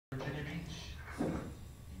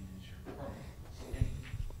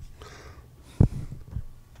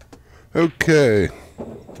Okay,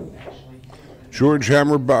 George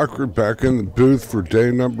Hammerbacher back in the booth for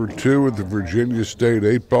day number 2 of the Virginia State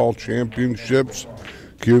 8-Ball Championships,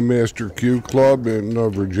 Q Master Q Club in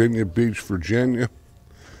Virginia Beach, Virginia.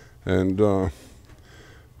 And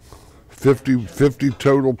 50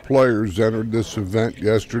 total players entered this event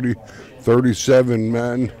yesterday, 37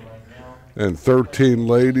 men and 13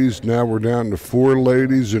 ladies. Now we're down to 4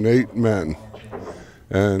 ladies and 8 men.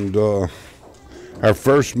 And our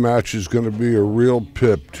first match is going to be a real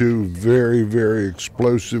pip. 2 very, very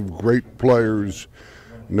explosive, great players.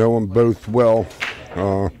 Know them both well.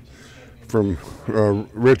 From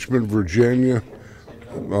Richmond, Virginia.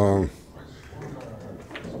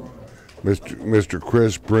 Mr.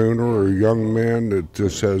 Chris Bruner, a young man that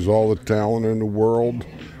just has all the talent in the world.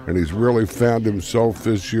 And he's really found himself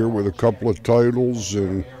this year with a couple of titles.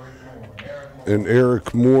 And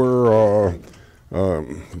Eric Moore, a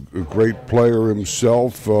great player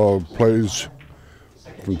himself, plays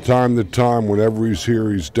from time to time. Whenever he's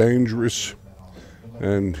here, he's dangerous,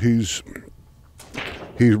 and he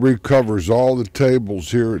recovers all the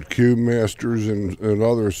tables here at Q Masters and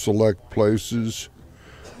other select places,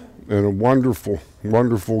 and a wonderful,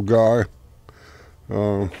 wonderful guy.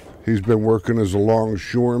 He's been working as a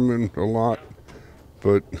longshoreman a lot,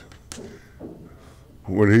 but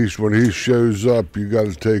when he shows up, you got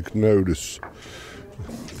to take notice.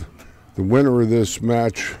 The winner of this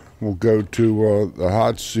match will go to the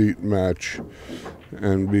hot seat match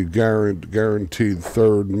and be guaranteed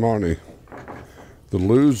third money. The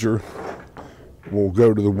loser will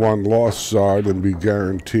go to the one lost side and be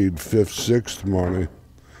guaranteed 5th, 6th money,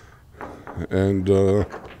 and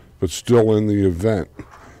but still in the event.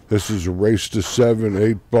 This is a race to 7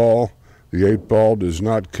 8-ball. The 8-ball does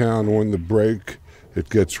not count on the break. It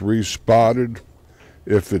gets respotted.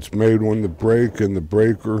 If it's made on the break and the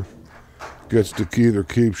breaker gets to either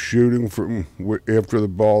keep shooting from after the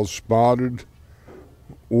ball's spotted,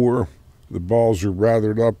 or the balls are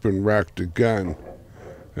rathered up and racked again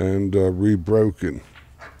and rebroken.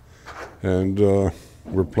 And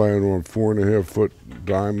we're playing on 4.5-foot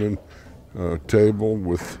diamond table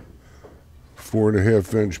with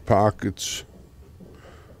 4.5-inch pockets.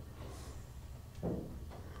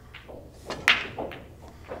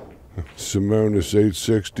 Simonis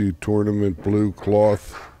 860 tournament blue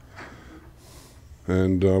cloth.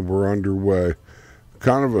 And we're underway.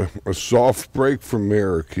 Kind of a soft break from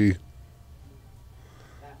Eric.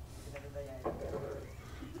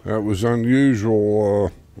 That was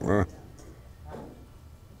unusual.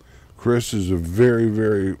 Chris is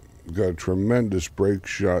a got a tremendous break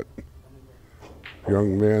shot.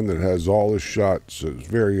 Young man that has all his shots. So it's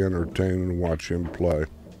very entertaining to watch him play.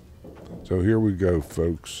 So here we go,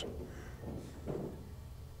 folks.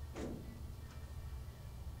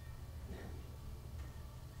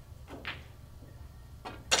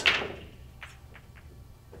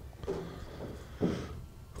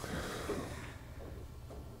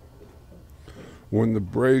 When the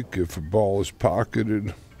break, if a ball is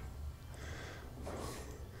pocketed,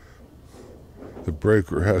 the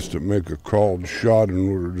breaker has to make a called shot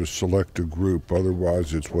in order to select a group.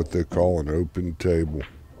 Otherwise, it's what they call an open table.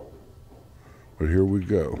 But here we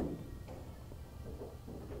go.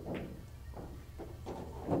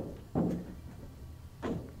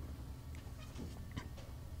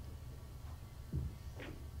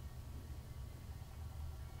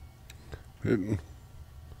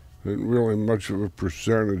 Isn't really much of a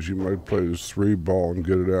percentage. You might play this 3-ball and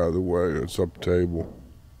get it out of the way. It's up table.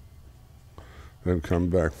 Then come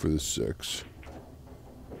back for the 6.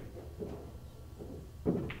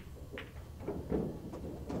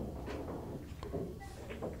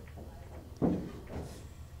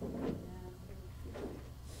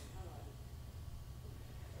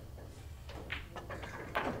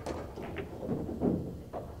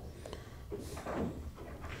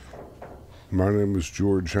 My name is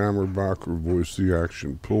George Hammerbacher, voice the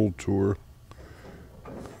Action Pool Tour.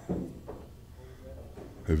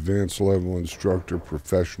 Advanced level instructor,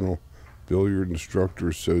 Professional Billiard Instructor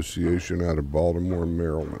Association out of Baltimore,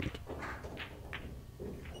 Maryland.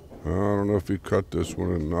 I don't know if he cut this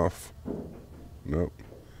one enough. Nope.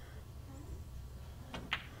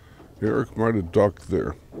 Eric might have ducked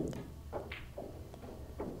there.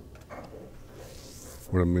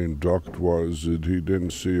 What I mean ducked was that he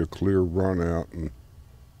didn't see a clear run out and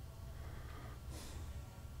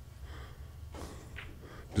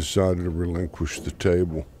decided to relinquish the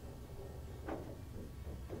table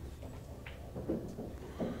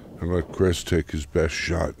and let Chris take his best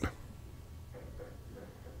shot.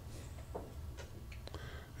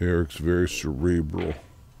 Eric's very cerebral.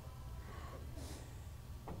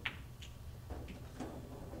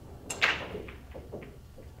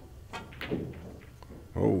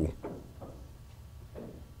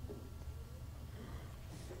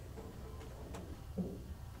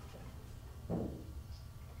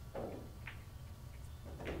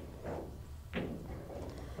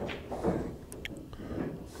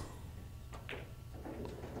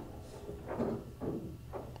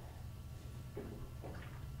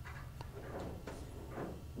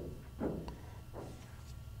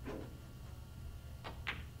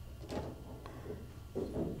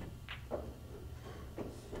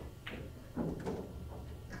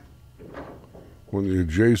 On the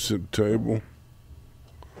adjacent table,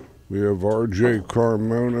 we have R.J.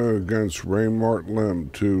 Carmona against Raymart Lim,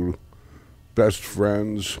 two best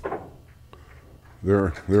friends.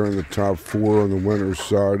 They're in the top four on the winner's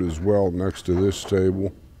side as well next to this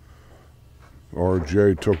table.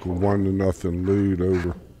 R.J. took a 1-0 lead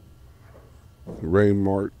over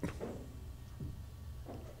Raymart.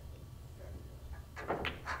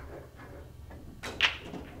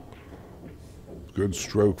 Good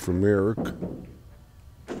stroke from Eric.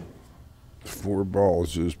 4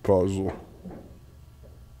 balls is puzzle.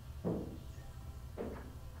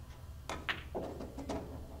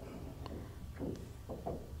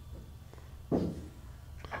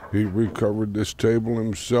 He recovered this table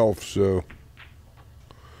himself, so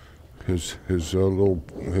his little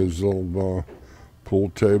pool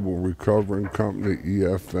table recovering company,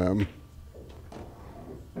 EFM.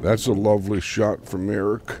 That's a lovely shot from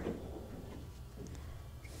Eric.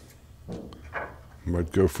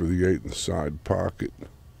 Might go for the 8 inside pocket.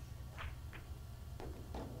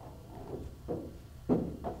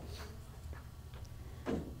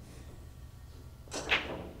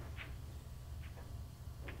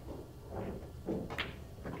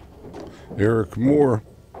 Eric Moore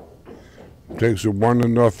takes a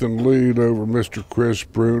 1-0 lead over Mr. Chris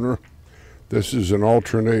Bruner. This is an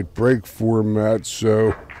alternate break format,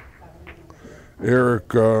 so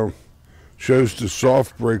Eric chose to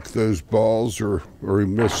soft break those balls, or he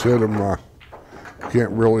mishit them. I can't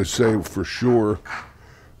really say for sure.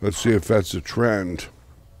 Let's see if that's a trend.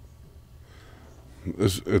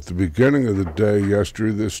 At the beginning of the day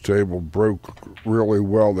yesterday, this table broke really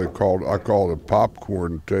well. I call it a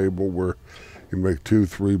popcorn table, where you make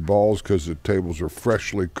 2-3 balls because the tables are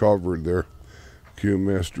freshly covered there. Q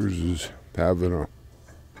Masters is having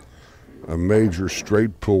a major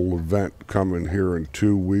straight pool event coming here in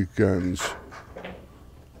 2 weekends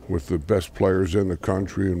with the best players in the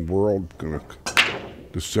country and world going to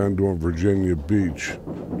descend on Virginia Beach.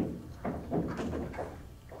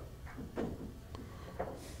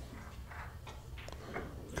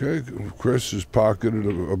 Okay, Chris has pocketed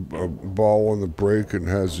a ball on the break and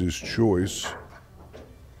has his choice.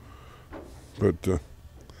 But the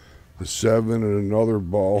 7 and another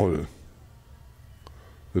ball,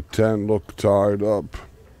 the 10 look tied up.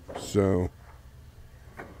 So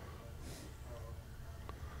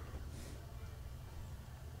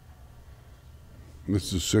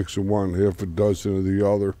this is 6 of one, half a dozen of the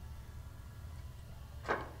other.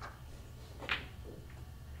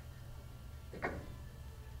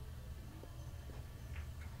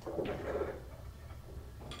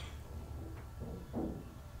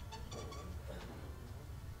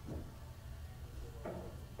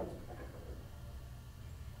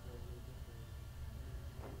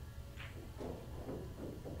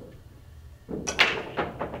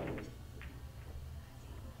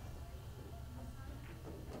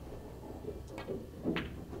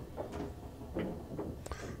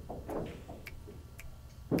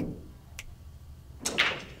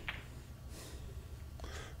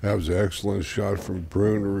 That was an excellent shot from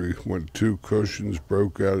Bruner. He went 2 cushions,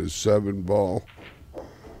 broke out his 7 ball.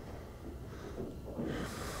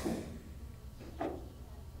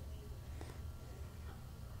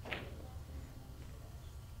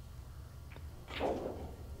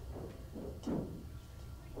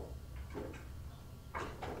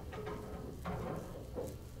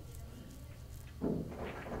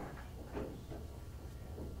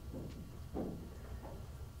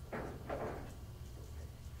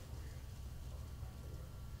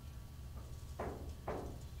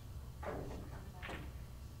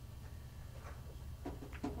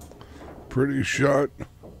 Pretty shot.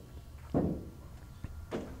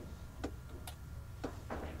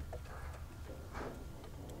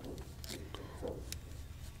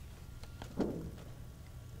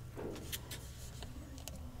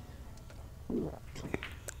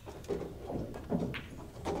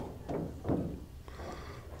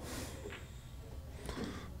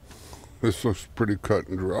 This looks pretty cut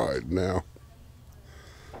and dried now.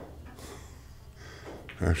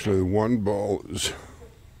 Actually, one ball is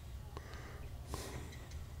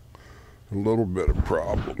a little bit of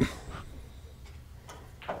problem.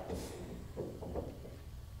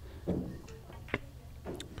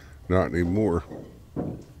 Not anymore.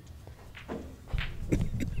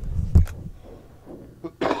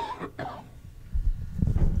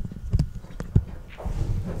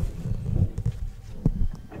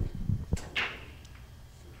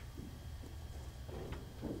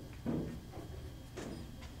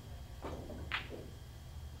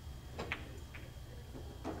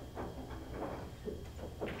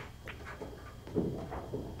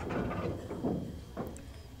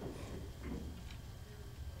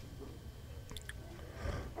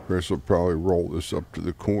 Chris will probably roll this up to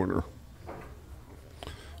the corner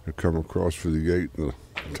and come across for the 8 in the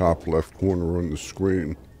top left corner on the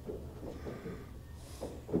screen.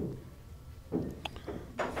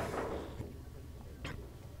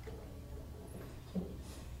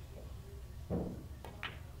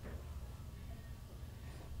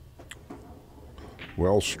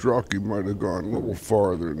 Well struck. He might have gone a little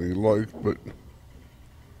farther than he liked, but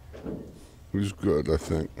he's good, I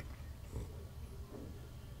think.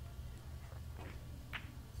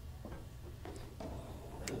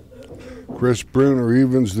 Chris Bruner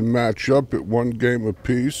evens the match up at 1 game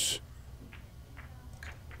apiece.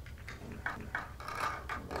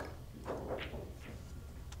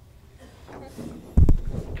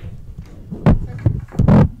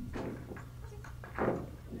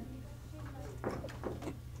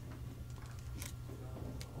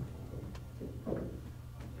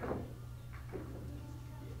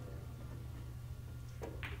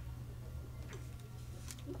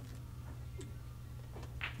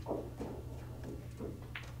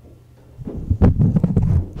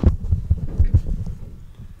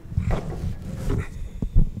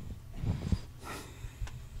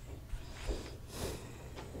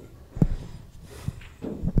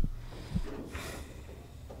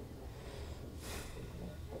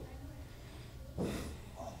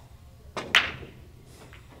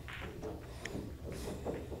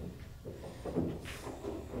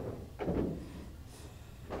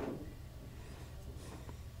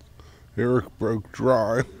 Eric broke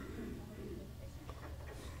dry.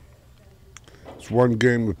 It's 1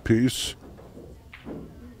 game apiece.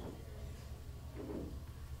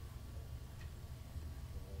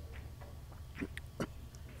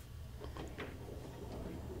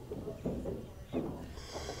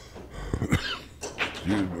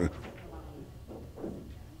 Excuse me.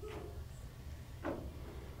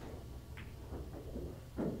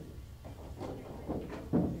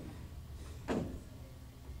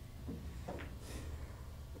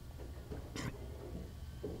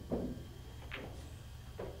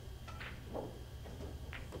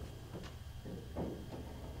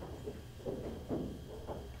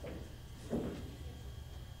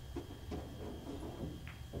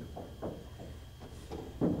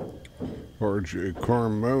 RJ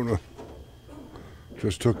Carmona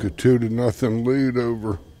just took a 2-0 lead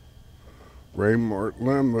over Raymart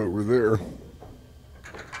Lem over there.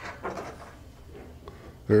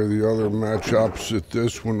 They're the other match opposite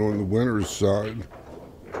this one on the winner's side.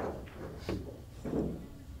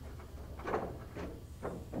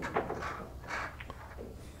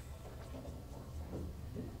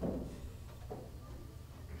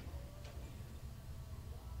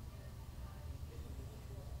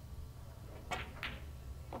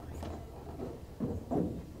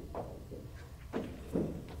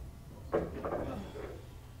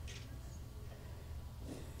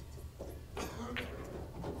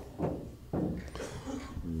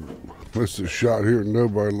 This is a shot here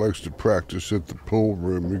nobody likes to practice at the pool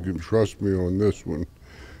room. You can trust me on this one.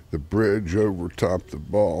 The bridge over top the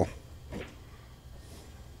ball.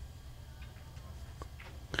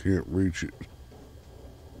 Can't reach it.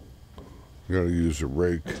 Gotta use a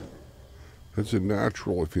rake. That's a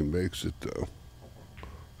natural if he makes it though.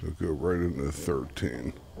 It'll go right into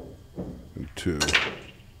 13 and 2.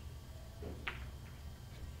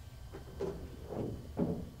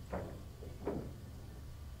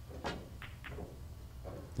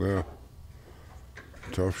 Yeah,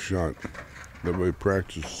 tough shot. Nobody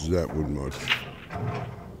practices that one much.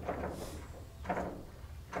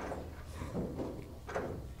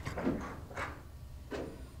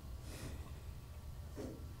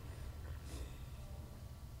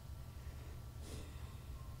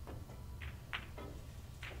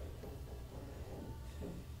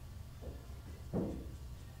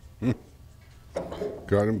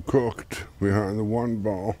 Got him cooked behind the 1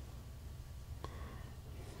 ball.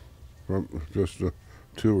 Just a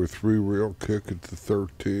 2 or 3 reel kick at the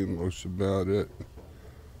 13 looks about it.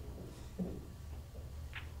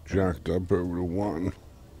 Jacked up over to 1.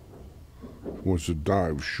 Wants to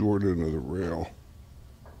dive short into the rail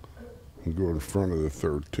and go in front of the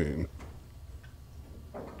 13.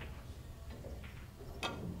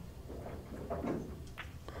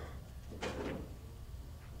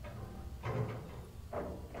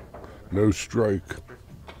 No strike.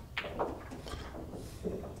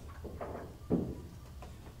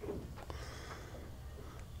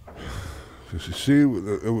 You see,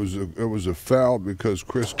 it was a foul because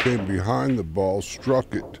Chris came behind the ball,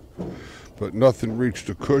 struck it, but nothing reached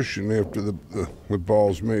the cushion after the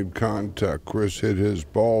balls made contact. Chris hit his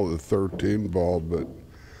ball, the 13 ball, but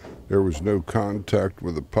There was no contact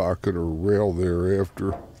with a pocket or rail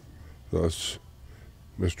thereafter. Thus,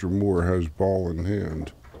 Mr. Moore has ball in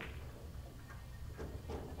hand,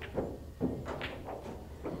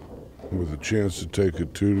 with a chance to take a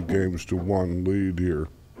 2-1 lead here.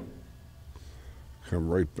 Come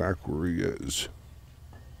right back where he is.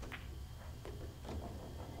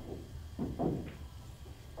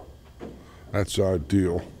 That's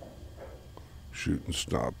ideal. Shoot and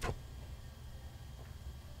stop.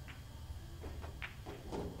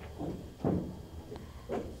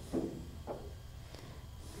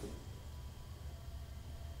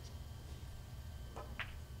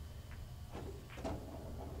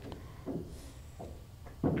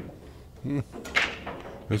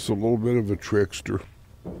 It's a little bit of a trickster.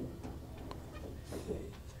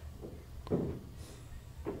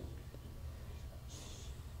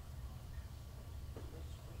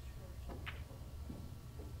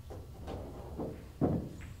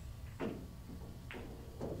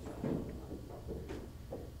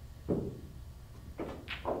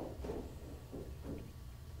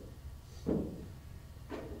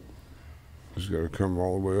 He's got to come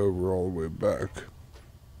all the way over, all the way back.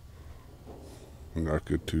 And not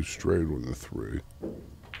get too straight with a 3.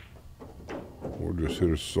 Or just hit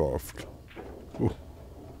it soft. Ooh.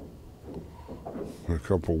 In a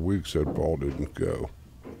couple weeks, that ball didn't go.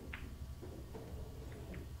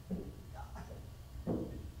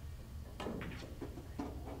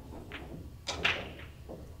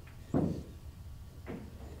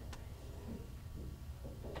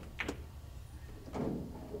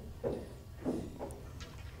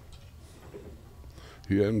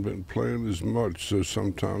 He hadn't been playing as much, so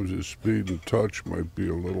sometimes his speed and touch might be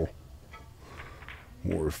a little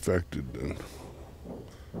more affected than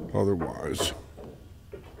otherwise.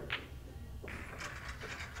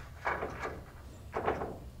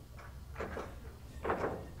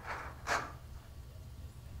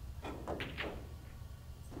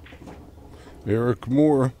 Eric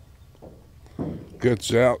Moore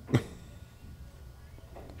gets out,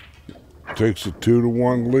 takes a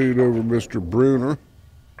 2-1 lead over Mr. Bruner.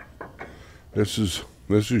 This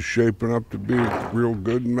is shaping up to be a real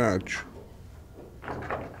good match.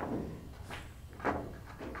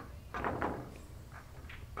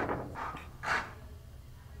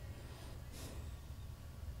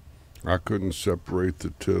 I couldn't separate the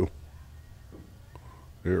two.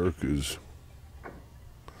 Eric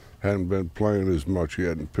hadn't been playing as much. He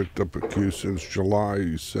hadn't picked up a cue since July,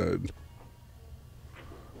 he said.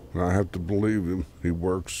 And I have to believe him. He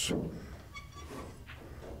works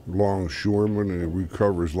longshoreman and he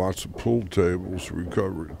recovers lots of pool tables.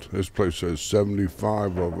 This place has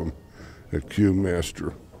 75 of them at Q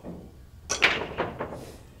Master.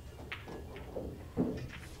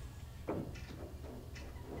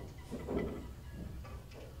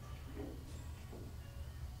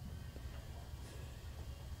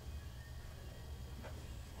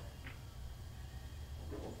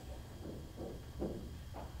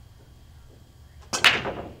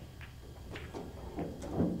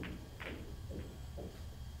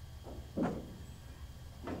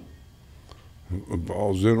 The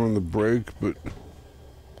ball's in on the break, but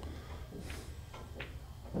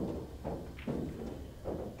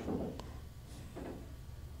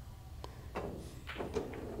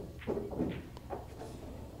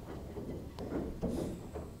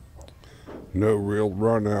no real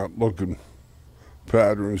run out looking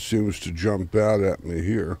pattern seems to jump out at me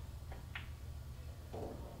here.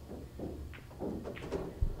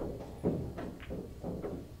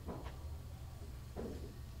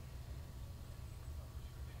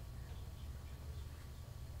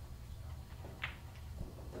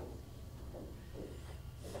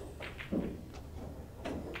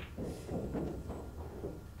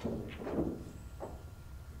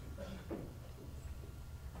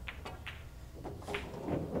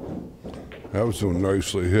 That was a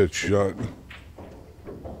nicely hit shot.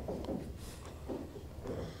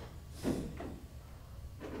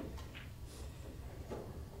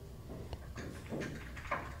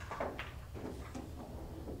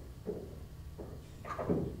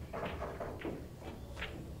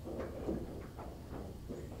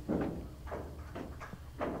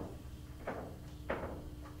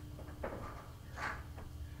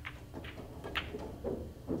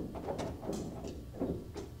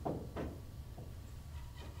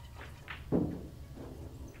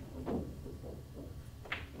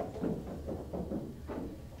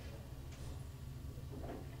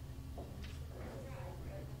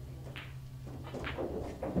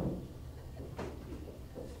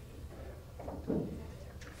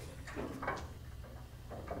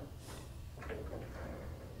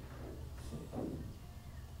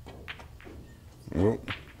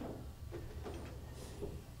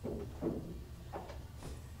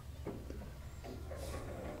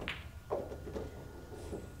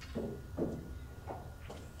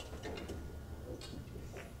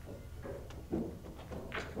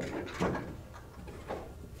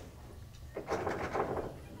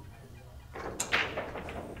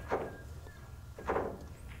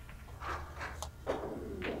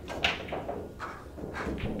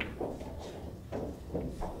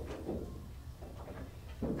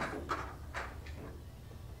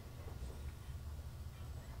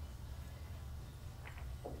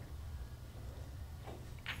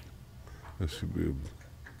 This could be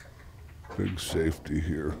a big safety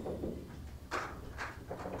here.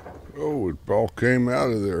 Oh, it ball came out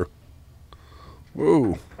of there.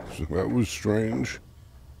 Whoa, so that was strange.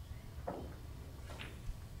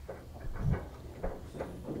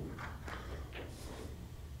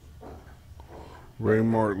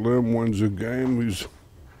 Raymart Lim wins a game. He's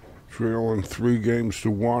trailing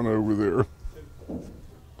 3-1 over there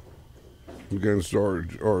against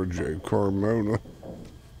RJ Carmona.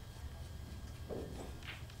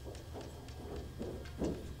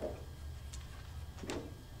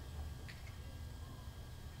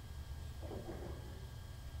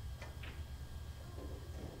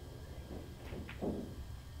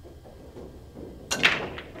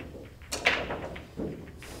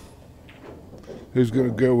 He's going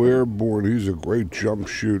to go airborne. He's a great jump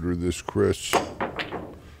shooter, this Chris.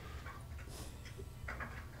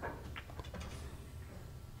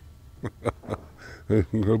 I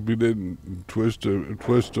hope he didn't twist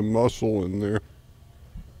a muscle in there.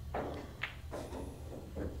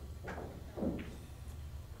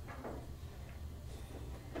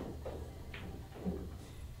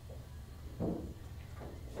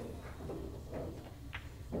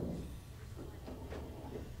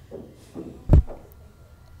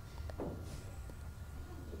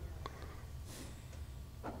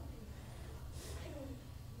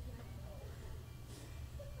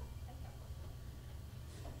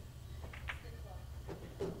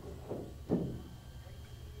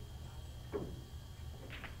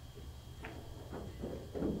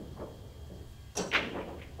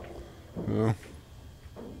 Yeah.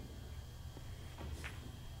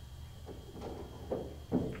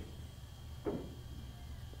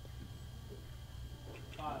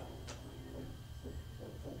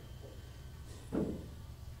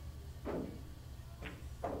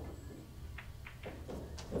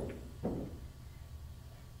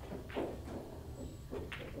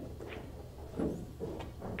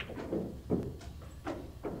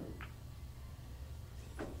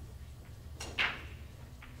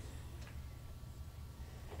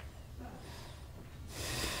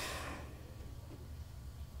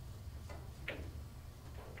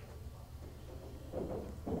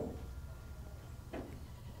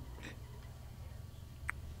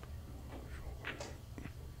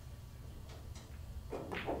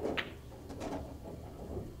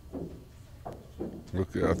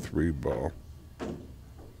 Look at that 3-ball.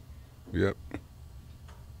 Yep.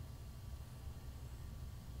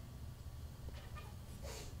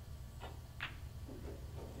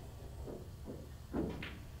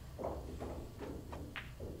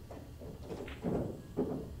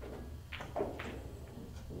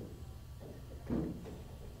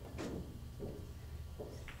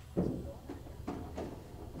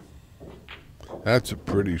 That's a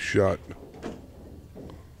pretty shot.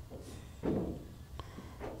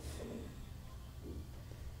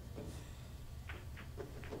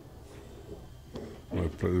 I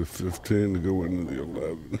play the 15 to go into the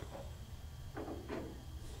 11.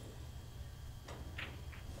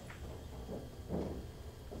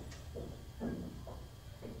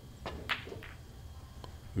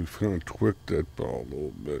 We've kind of tweaked that ball a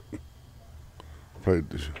little bit. Played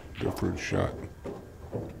this different shot.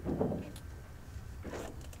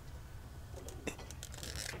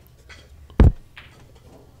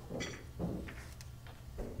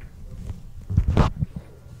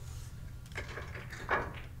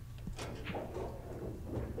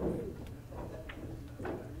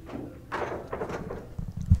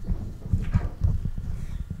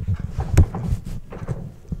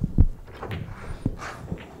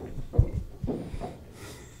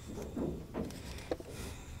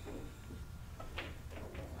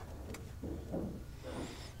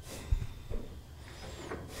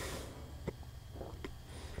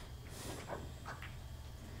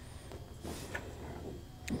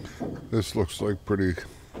 This looks like pretty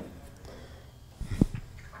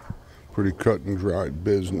cut and dried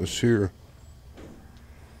business here.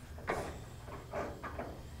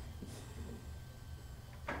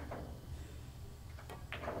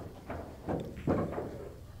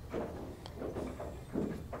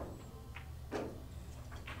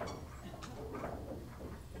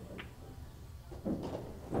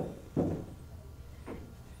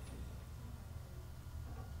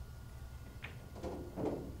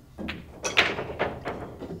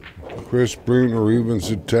 Chris Bruner evens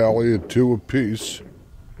the tally at 2 apiece.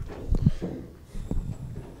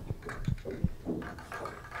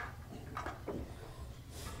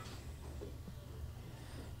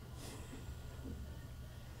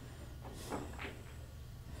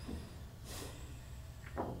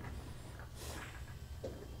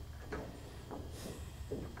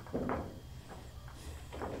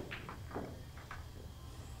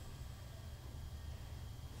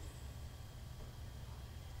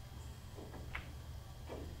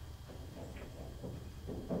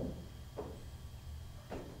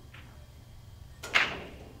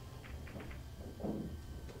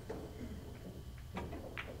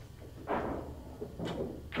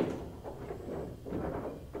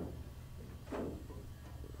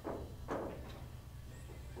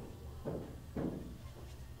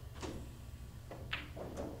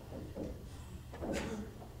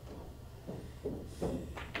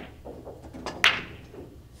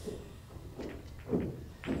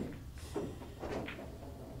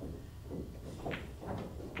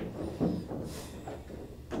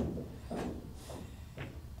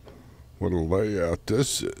 What a layout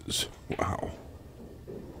this is. Wow.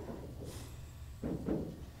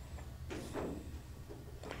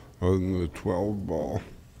 Other than the 12 ball.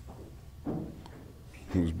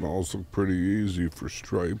 These balls look pretty easy for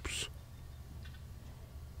stripes.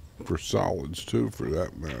 For solids too, for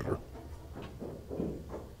that matter.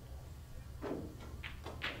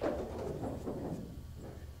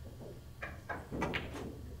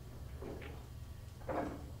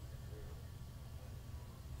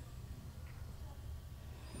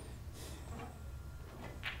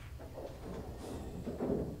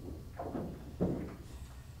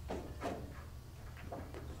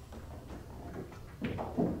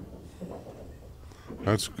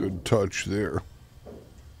 That's a good touch there.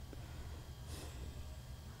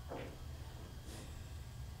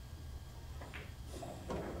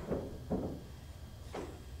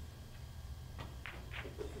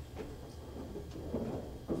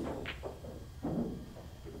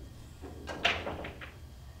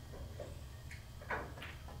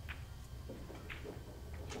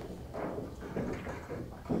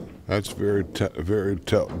 That's very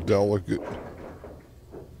delicate.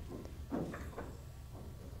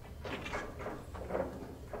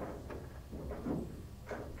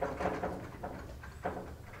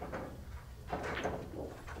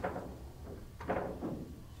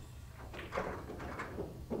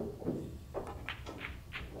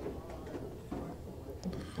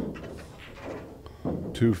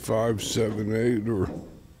 Two 578 or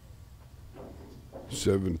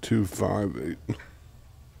 7258.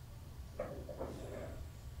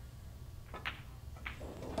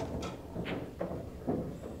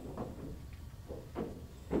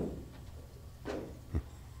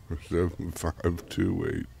 Or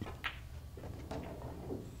 7528.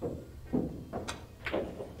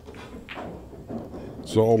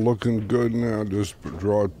 It's all looking good now. Just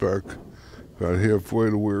draw it back about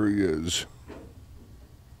halfway to where he is.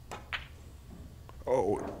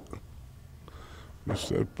 Oh, missed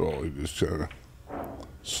that ball. He just kind of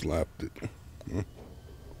slapped it.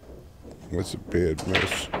 That's a bad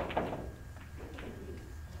miss.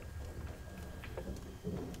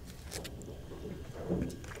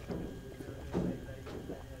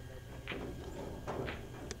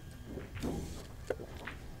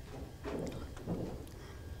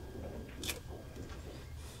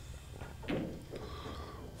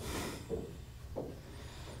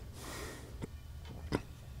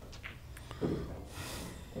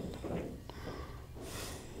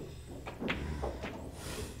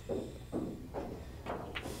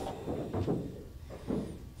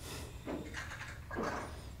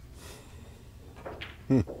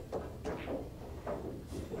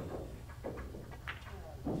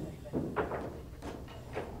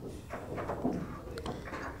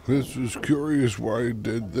 This was curious why he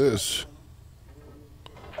did this.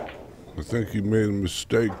 I think he made a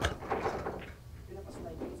mistake.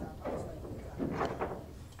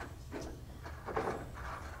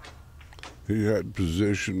 He had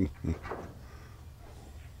position.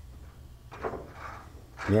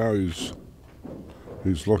 Now he's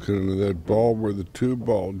looking into that ball where the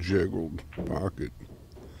 2-ball jiggled pocket.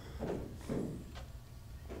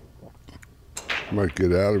 Might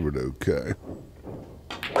get out of it okay.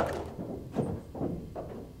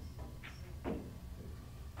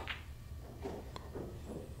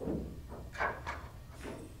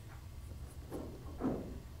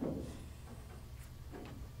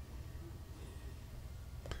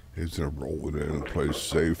 He's gonna roll it in and play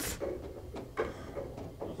safe.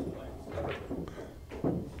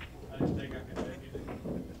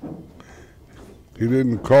 He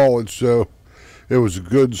didn't call it, so it was a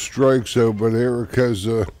good strike. So, but Eric has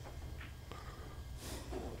a.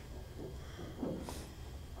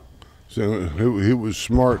 So he was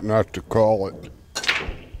smart not to call it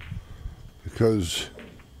because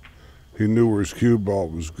he knew where his cue ball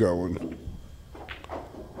was going.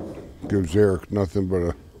 Gives Eric nothing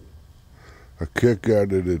but a kick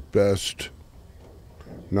at it at best.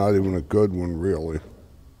 Not even a good one, really.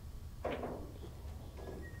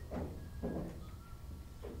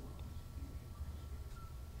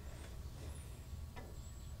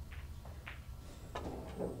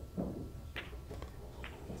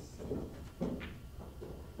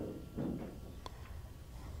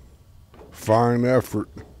 Fine effort.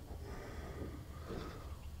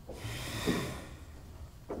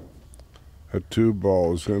 That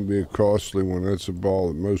 2-ball is going to be a costly one. That's a ball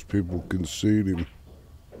that most people concede him.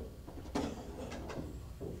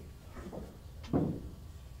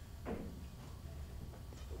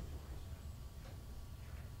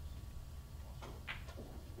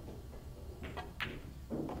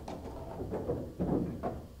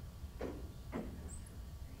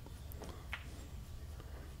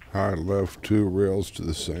 High left, 2 rails to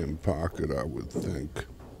the same pocket, I would think.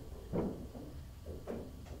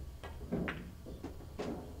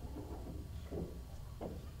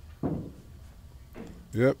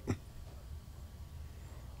 Yep.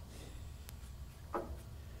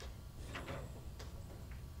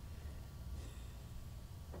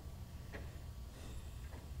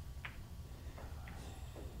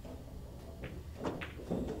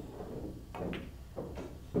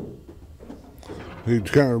 He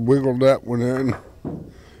kind of wiggled that one in.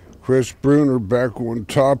 Chris Bruner back on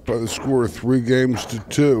top by the score of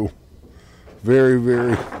 3-2. Very,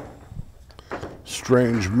 very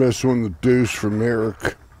strange miss on the deuce from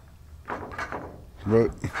Eric.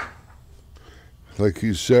 But like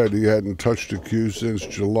he said, he hadn't touched a cue since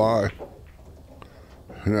July.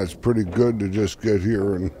 And that's pretty good to just get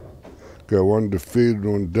here and go undefeated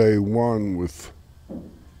on day one with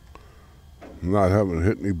not having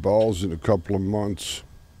hit any balls in a couple of months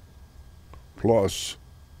plus.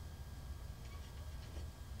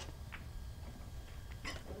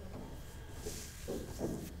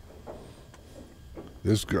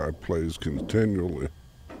 This guy plays continually.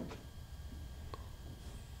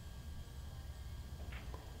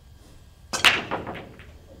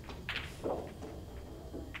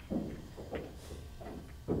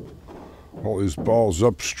 All these balls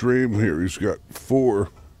upstream here. He's got 4,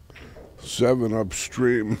 7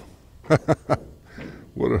 upstream.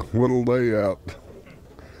 What a layout.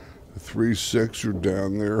 The 3-6 are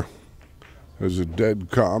down there. There's a dead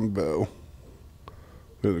combo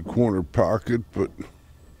in the corner pocket, but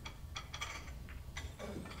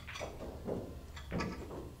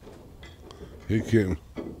he can't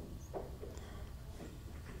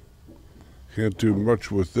do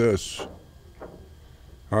much with this,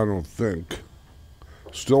 I don't think.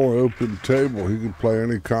 Still an open table. He can play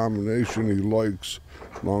any combination he likes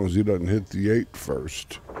as long as he doesn't hit the 8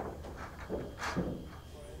 first.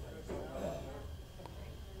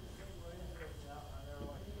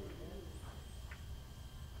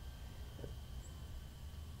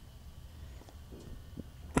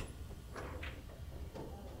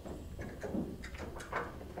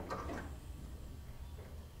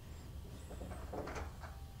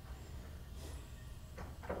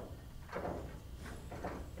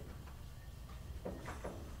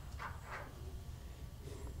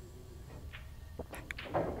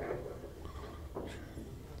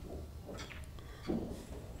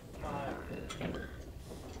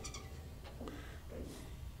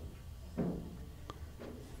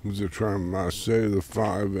 They're trying to say the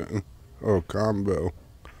 5 in. Oh, combo.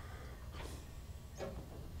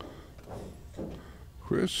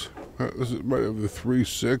 Chris, this might have the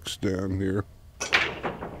 3-6 down here.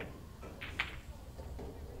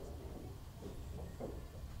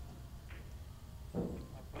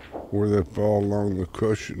 Or that ball along the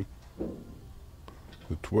cushion.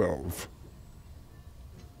 The 12.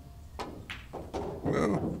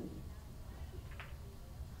 No.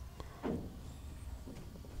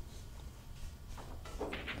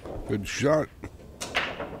 Good shot.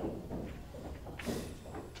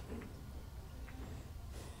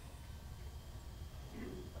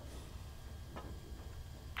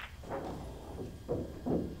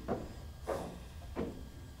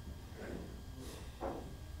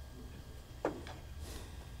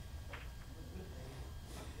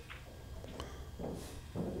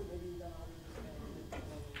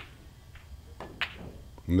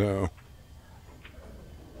 No.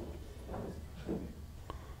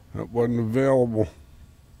 That wasn't available.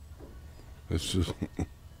 This is,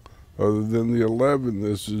 other than the 11,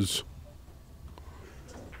 this is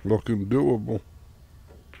looking doable.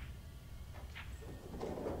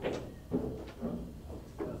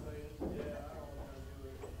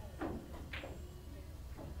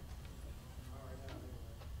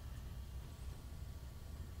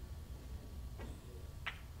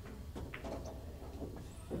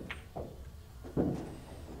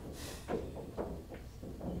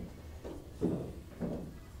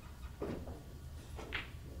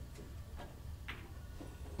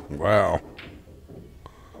 Wow.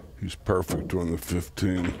 He's perfect on the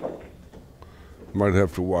 15. Might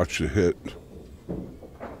have to watch the hit.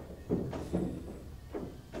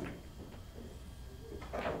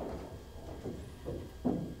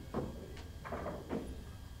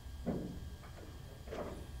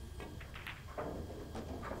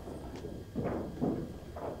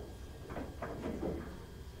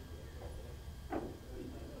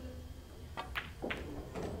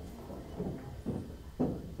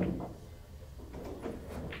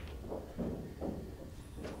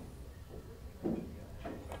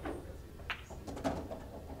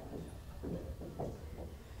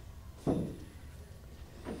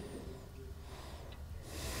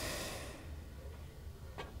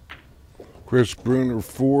 Chris Bruner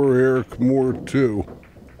 4, Eric Moore 2.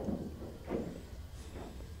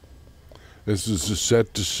 This is a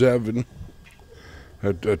set to 7.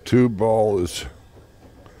 A 2-ball is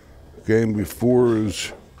game before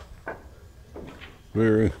is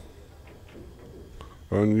very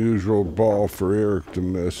unusual ball for Eric to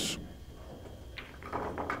miss.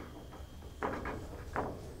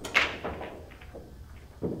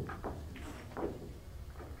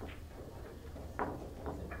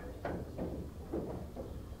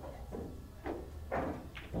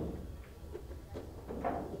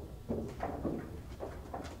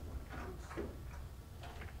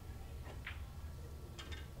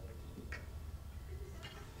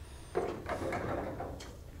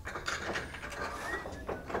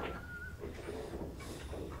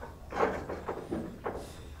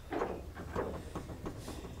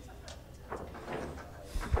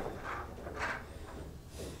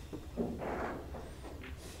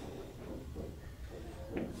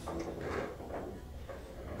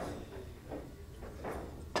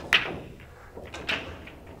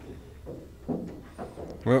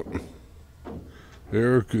 Well,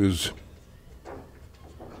 Eric has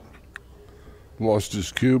lost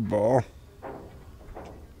his cue ball.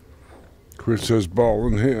 Chris has ball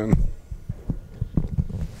in hand.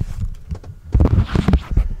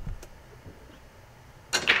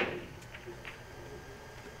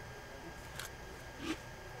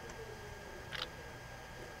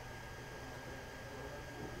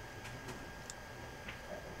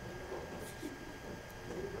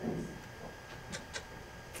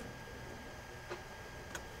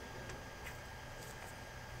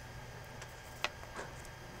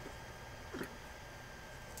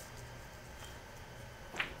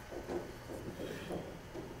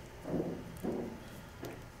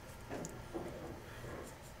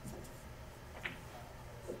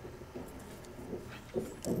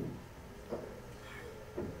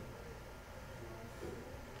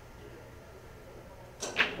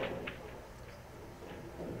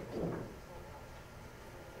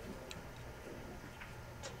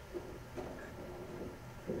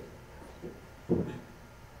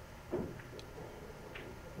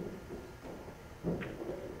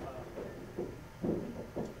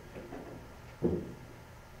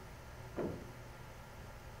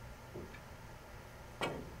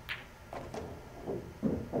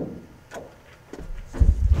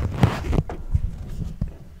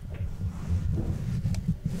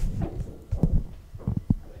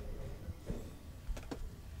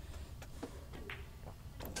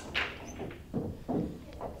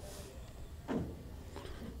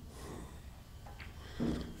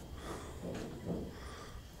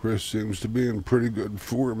 Chris seems to be in pretty good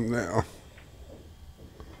form now.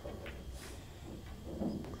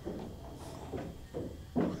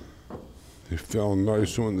 He fell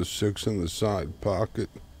nice on the 6 in the side pocket,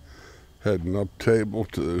 heading up table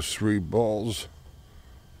to those 3 balls.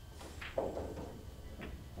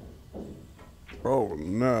 Oh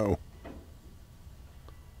no.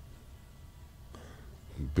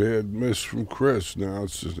 Bad miss from Chris. Now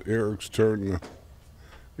it's Eric's turn to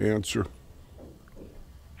answer.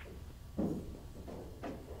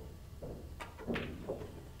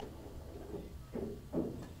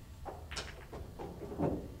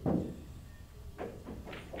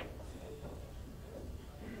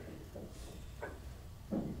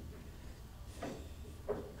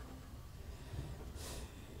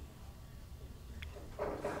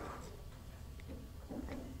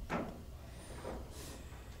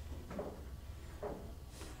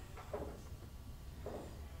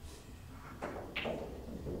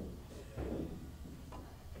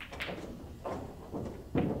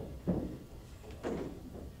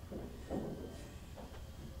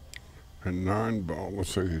 A 9 ball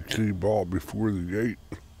looks like a key ball before the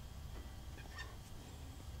 8.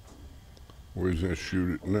 Or he's going to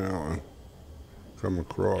shoot it now and come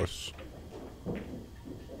across.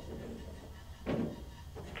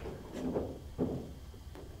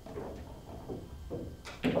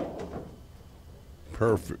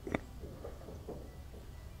 Perfect.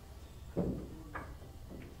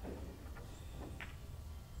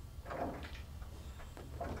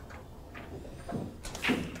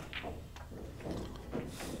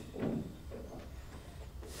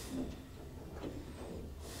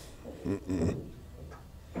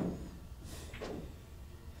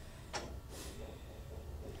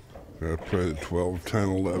 Gotta play the 12, 10,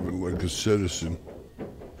 11 like a citizen.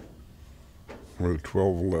 Or the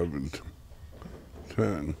 12, 11,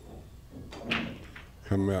 10.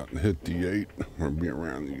 Come out and hit the 8, or be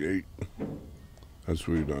around the 8. That's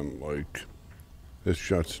what he doesn't like. This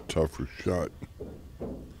shot's a tougher shot.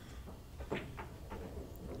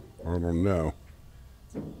 I don't know.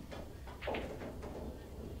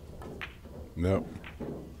 Nope.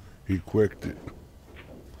 He quicked it.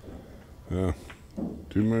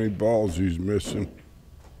 Too many balls he's missing.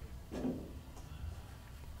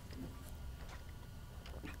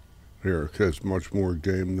 Here, it's much more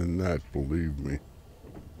game than that, believe me.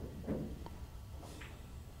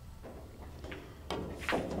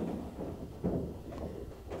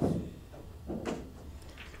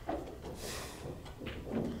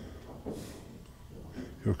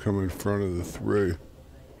 He'll come in front of the 3.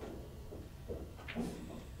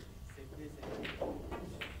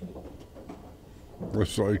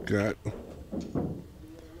 Just like that.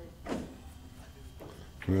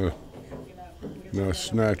 Now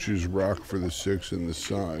snatches rock for the 6 in the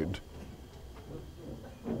side.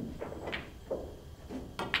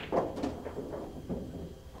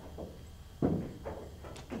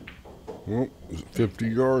 Well, it's a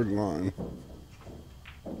 50-yard line.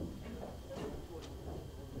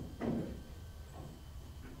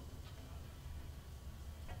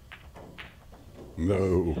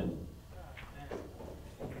 No.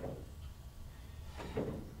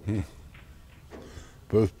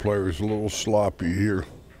 Both players a little sloppy here.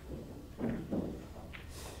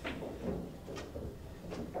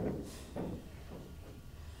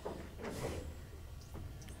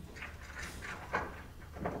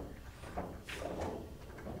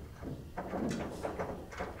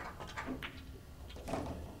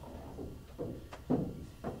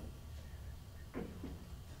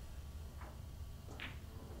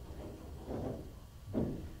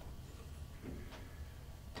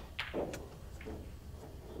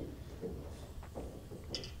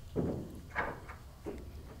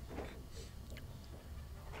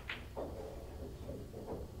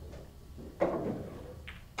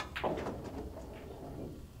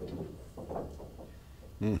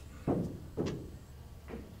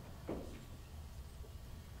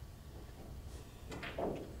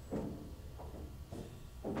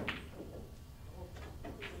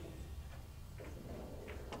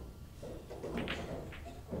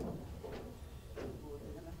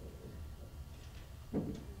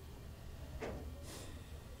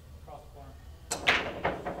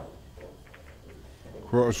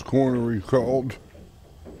 Cross corner he called.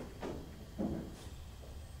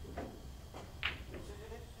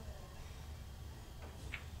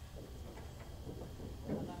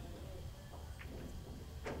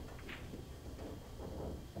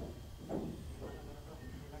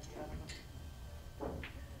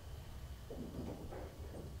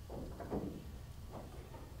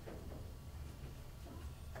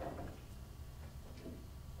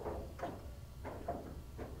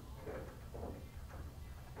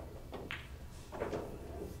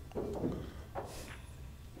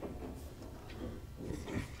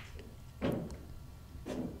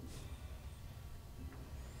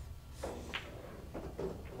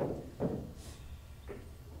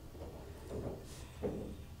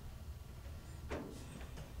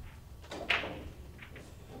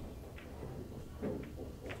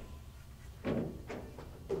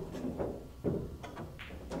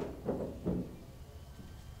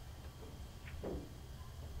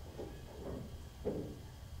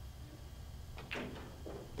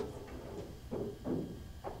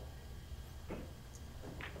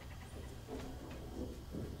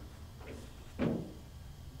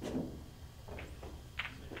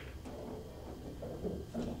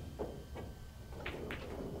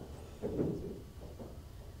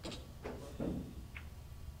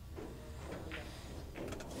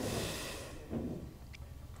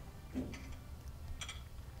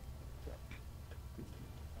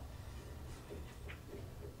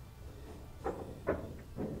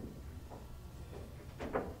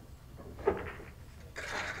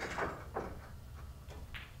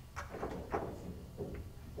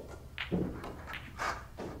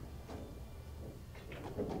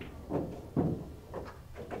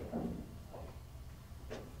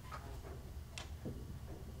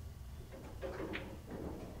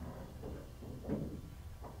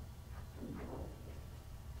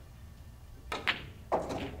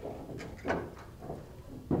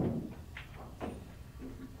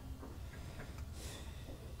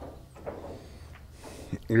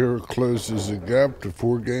 Here closes the gap to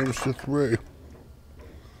 4-3.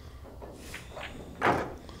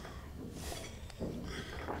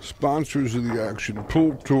 Sponsors of the Action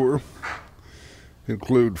Pool Tour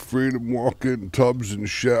include Freedom Walk-In Tubs and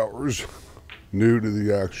Showers, new to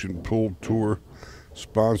the Action Pool Tour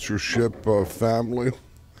sponsorship family.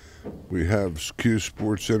 We have Q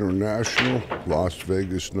Sports International, Las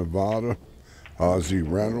Vegas, Nevada. Ozzie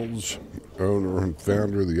Reynolds, owner and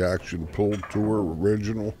founder of the Action Pool Tour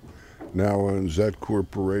Original, now owns that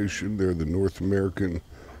corporation. They're the North American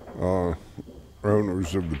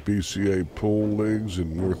owners of the BCA pool leagues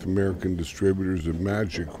and North American distributors of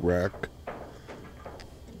Magic Rack.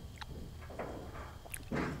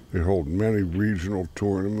 They hold many regional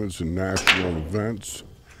tournaments and national events,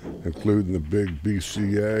 including the big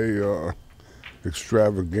BCA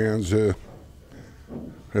extravaganza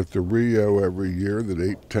at the Rio every year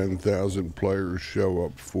that 10,000 players show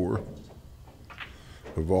up for,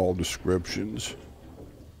 of all descriptions.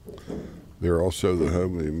 They're also the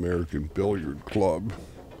home of the American Billiard Club,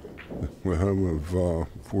 the home of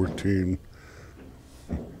 14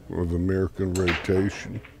 of American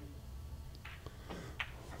rotation,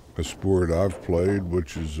 a sport I've played,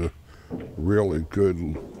 which is a really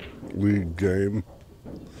good league game,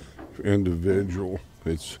 individual.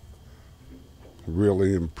 It's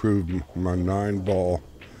really improved my 9-ball,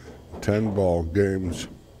 10-ball games.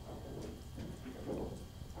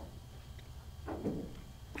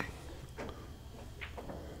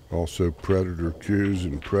 Also Predator cues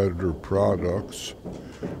and Predator products.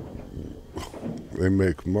 They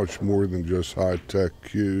make much more than just high-tech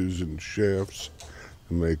cues and shafts.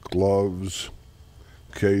 They make gloves,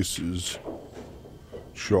 cases,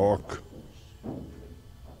 chalk.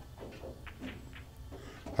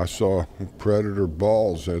 I saw Predator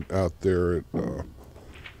balls out there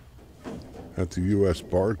at the U.S.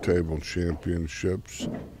 Bar Table Championships,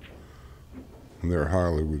 and they're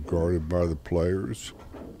highly regarded by the players.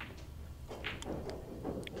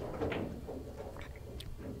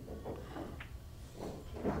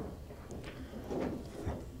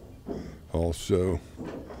 Also,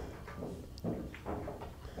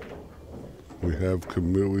 we have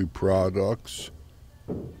Kamui products,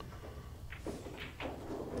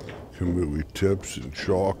 Kamui tips and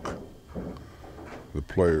chalk. The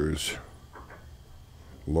players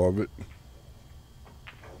love it.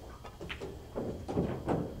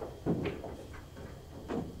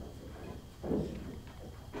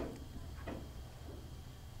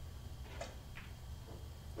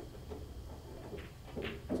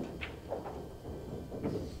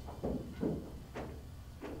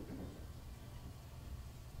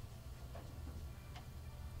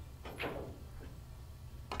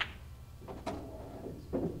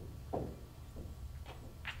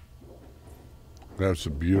 That's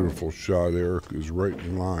a beautiful shot. Eric is right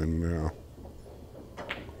in line now.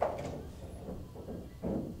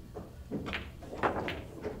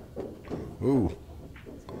 Ooh,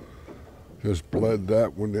 just bled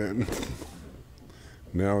that one in.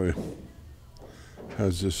 Now he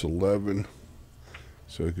has this 11,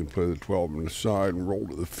 so he can play the 12 on the side and roll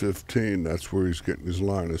to the 15. That's where he's getting his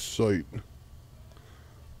line of sight.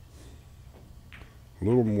 A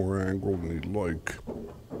little more angle than he'd like.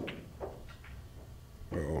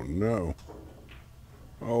 Oh no.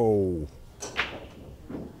 Oh.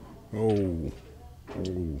 Oh.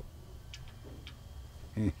 Oh.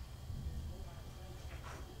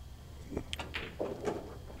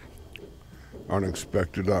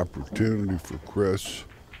 Unexpected opportunity for Chris.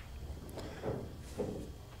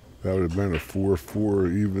 That would have been a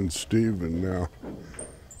 4-4 even Steven now.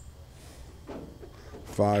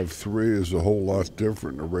 5-3 is a whole lot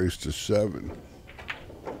different than a race to 7.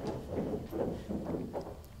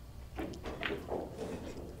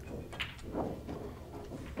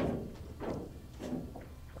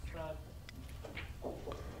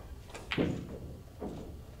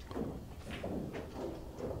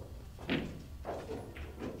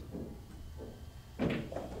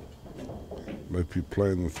 Might be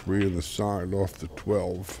playing the 3 on the side off the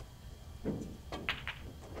 12.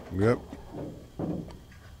 Yep.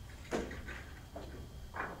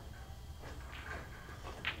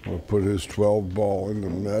 I'll put his 12 ball in the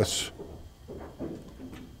mess.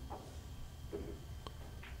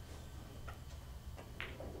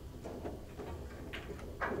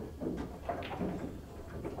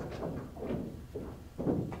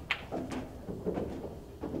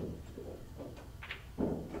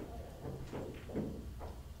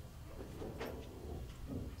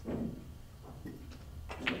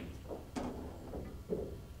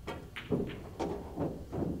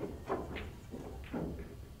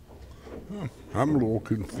 I'm a little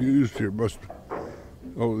confused here.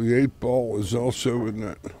 Oh, the 8 ball is also in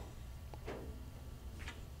that.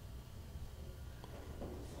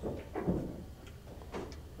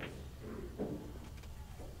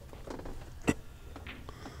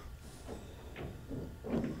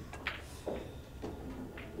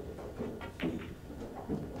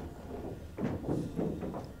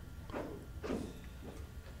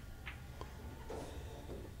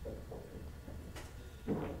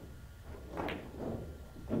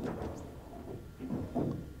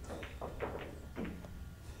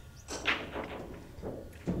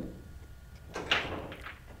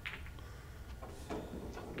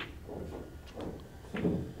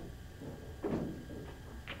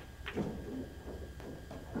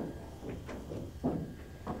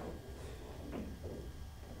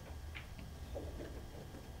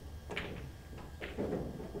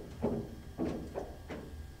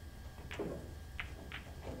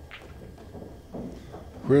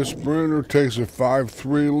 Chris Bruner takes a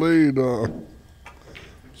 5-3 lead.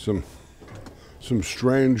 Some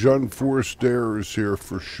strange unforced errors here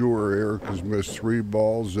for sure. Eric has missed 3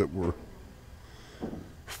 balls that were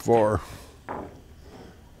far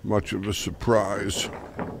much of a surprise.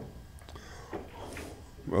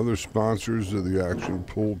 Other sponsors of the Action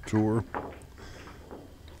Pool Tour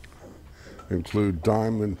include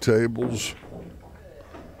Diamond Tables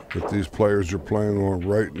that these players are playing on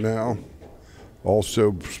right now.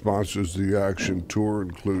 Also sponsors of the Action Tour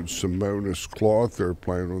include Simonis Cloth. They're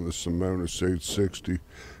playing on the Simonis 860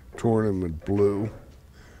 Tournament Blue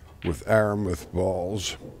with Aramith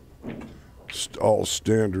balls. All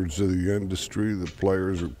standards of the industry. The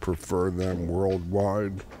players prefer them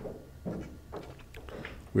worldwide.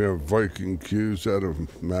 We have Viking cues out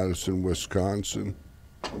of Madison, Wisconsin.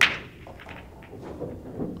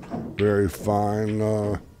 Very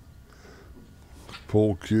fine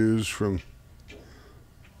pool cues from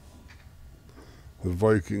the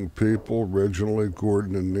Viking people, originally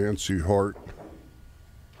Gordon and Nancy Hart.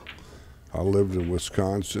 I lived in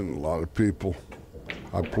Wisconsin. A lot of people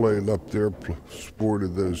I played up there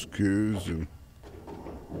sported those cues and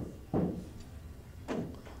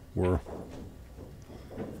were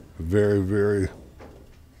very, very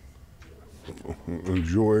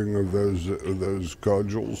enjoying of those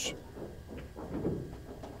cudgels.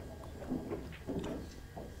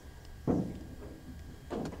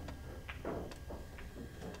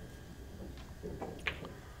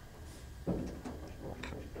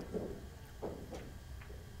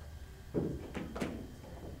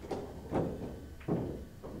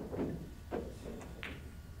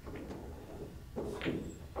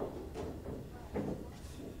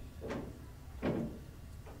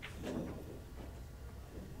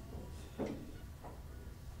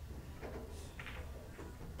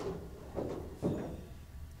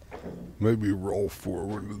 Maybe roll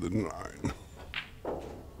forward to the 9.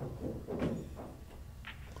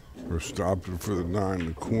 Or stop it for the 9 in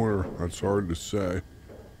the corner. That's hard to say.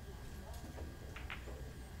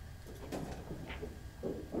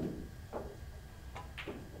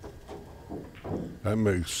 That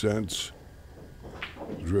makes sense.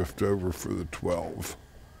 Drift over for the 12.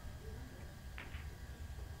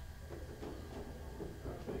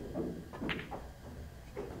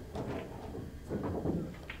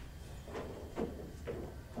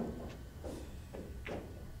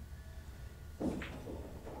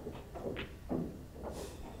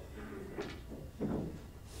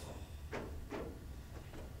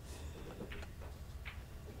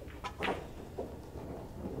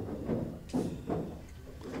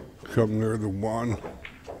 Come near the 1,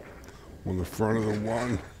 on the front of the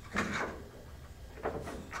 1.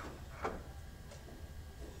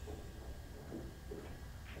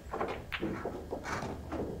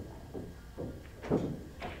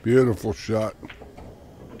 Beautiful shot.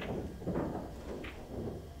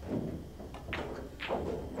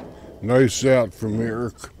 Nice out from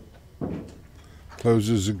Eric.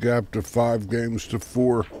 Closes the gap to 5 games to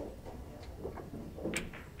 4.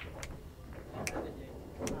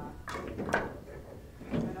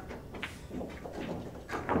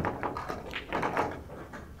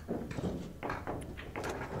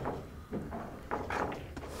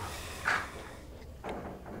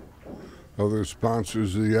 Other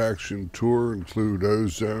sponsors of the Action Tour include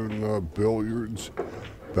Ozone Billiards.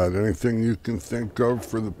 About anything you can think of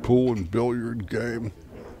for the pool and billiard game,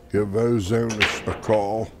 give Ozone a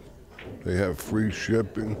call. They have free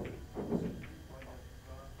shipping.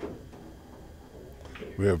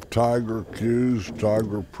 We have Tiger Cues,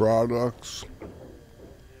 Tiger Products.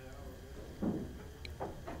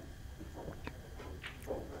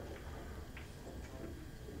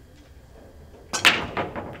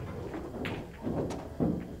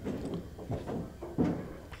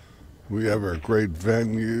 We have our great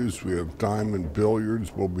venues. We have Diamond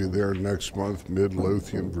Billiards. We'll be there next month,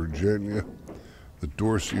 Midlothian, Virginia. The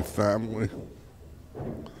Dorsey family.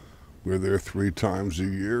 We're there 3 times a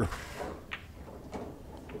year.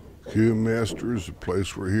 Cue Masters, the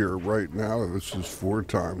place we're here right now. This is 4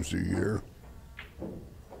 times a year.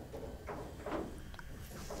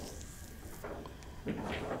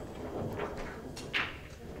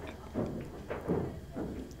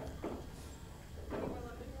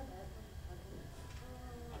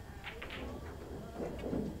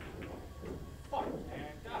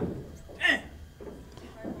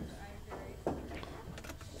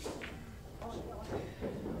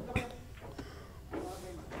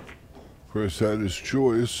 Chris had his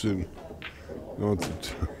choice, and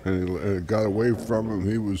it got away from him.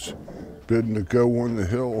 He was bidding to go on the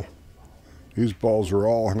hill. These balls are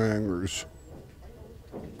all hangers.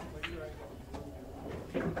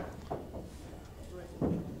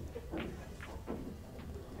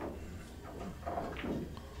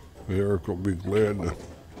 Eric will be glad to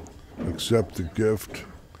accept the gift.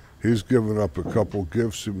 He's given up a couple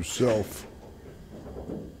gifts himself.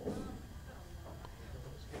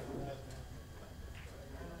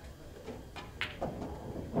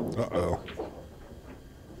 Uh-oh.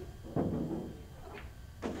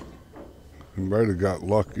 He might have got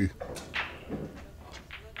lucky.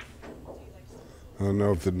 I don't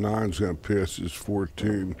know if the 9's going to pass his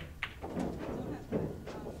 14.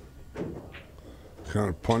 Kind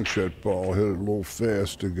of punch that ball, hit it a little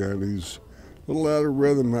fast again. He's a little out of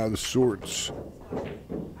rhythm, out of sorts.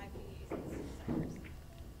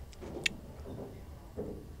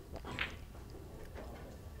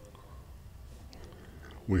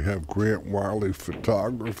 We have Grant Wylie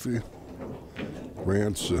photography.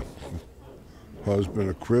 Grant's a husband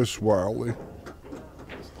of Chris Wylie.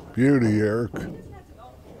 Beauty, Eric.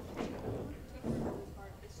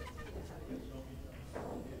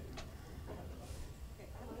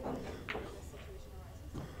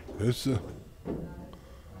 It's a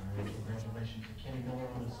congratulations to Kenny Miller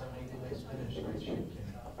on the 7-8 race finish. Great shoot,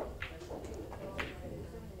 Kenny.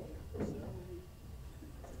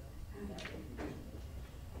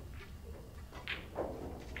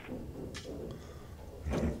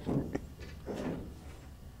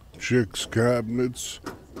 Chix cabinets.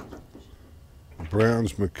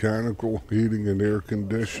 Brown's Mechanical Heating and Air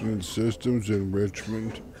Conditioning Systems in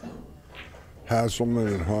Richmond. Hasselman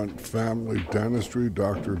and Hunt Family Dentistry.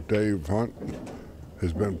 Dr. Dave Hunt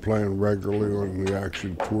has been playing regularly on the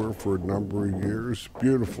Action Tour for a number of years.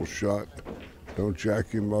 Beautiful shot. Don't jack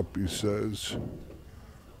him up, he says.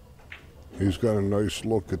 He's got a nice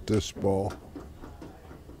look at this ball.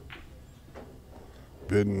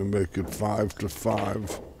 Bidding to make it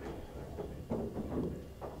 5-5.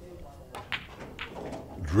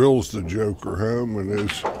 Drills the joker home and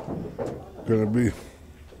is going to be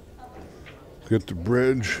get the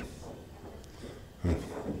bridge.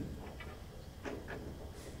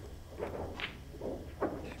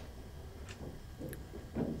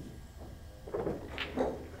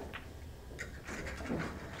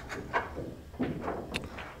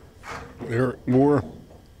 Eric Moore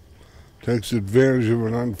takes advantage of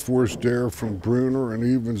an unforced error from Bruner and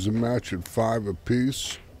evens the match at 5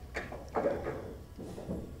 apiece.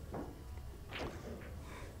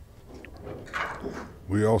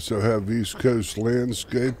 We also have East Coast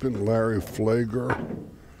Landscaping, Larry Flager,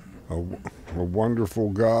 a wonderful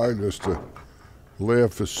guy, just to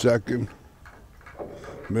laugh a second.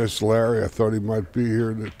 Miss Larry, I thought he might be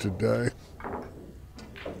here today,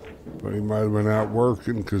 but he might have been out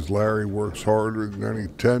working because Larry works harder than any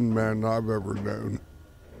 10 men I've ever known.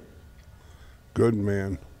 Good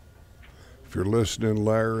man. If you're listening,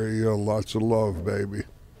 Larry, lots of love, baby.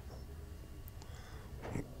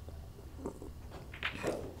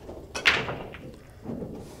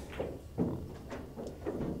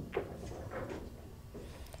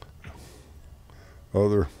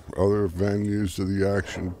 Other venues of the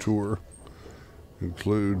Action Tour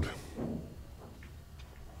include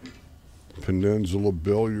Peninsula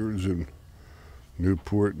Billiards and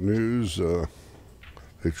Newport News.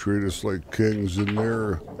 They treat us like kings in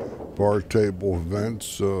their bar table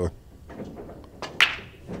events.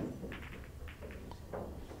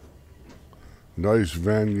 Nice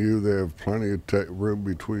venue. They have plenty of room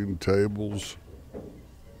between tables.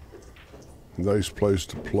 Nice place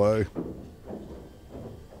to play.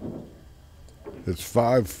 It's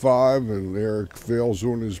 5-5 and Eric fails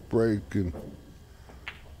on his break and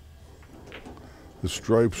the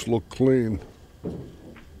stripes look clean.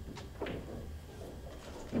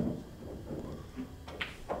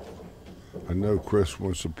 I know Chris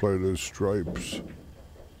wants to play those stripes.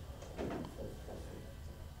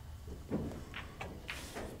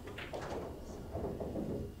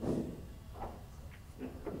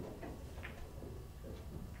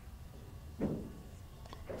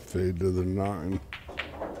 Fade to the 9.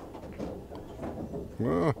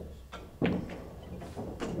 Well,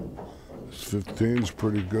 this 15's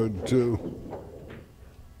pretty good too.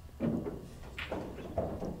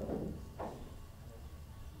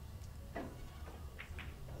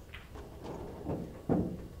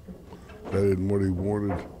 That isn't what he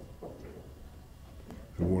wanted.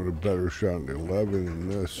 He wanted a better shot in the 11 than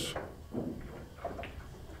this.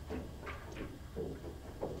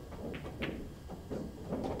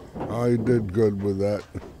 Oh, he did good with that.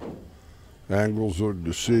 Angles would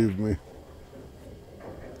deceive me.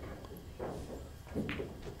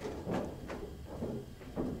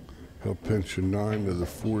 He'll pinch a 9 to the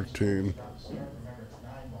 14.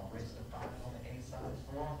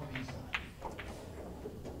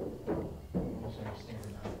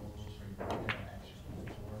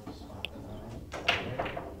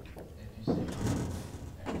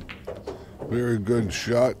 Very good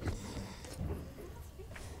shot.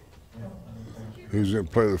 He's going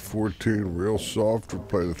to play the 14 real soft or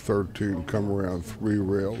play the 13, come around 3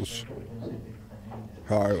 rails.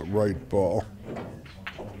 High right ball.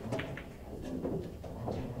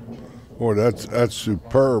 Boy, that's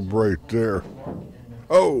superb right there.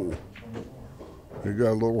 Oh! He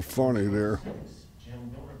got a little funny there.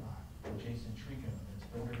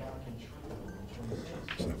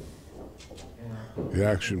 The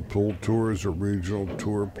Action Pool Tour is a regional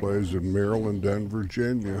tour, plays in Maryland and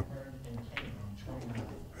Virginia.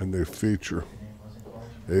 And they feature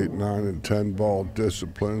 8, 9, and 10 ball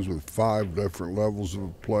disciplines with 5 different levels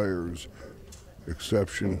of players.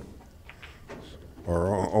 Exception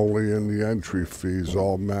are only in the entry fees.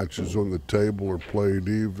 All matches on the table are played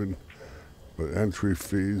even, but entry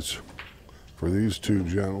fees for these 2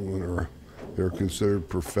 gentlemen they're considered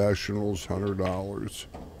professionals, $100,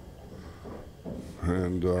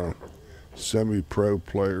 and semi-pro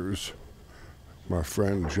players. My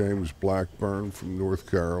friend James Blackburn from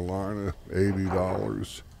North Carolina,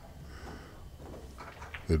 $80.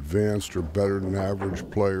 Advanced or better than average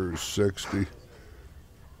players, $60.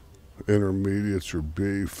 Intermediates or B,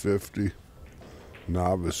 $50.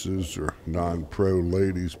 Novices or non-pro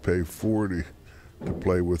ladies pay $40 to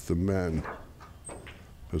play with the men.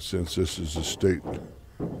 But since this is a state,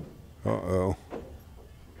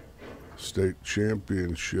 state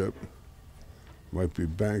championship, might be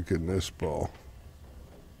banking this ball.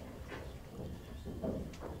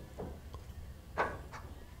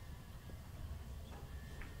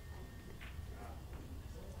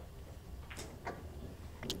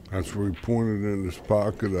 That's where he pointed in his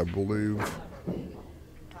pocket, I believe.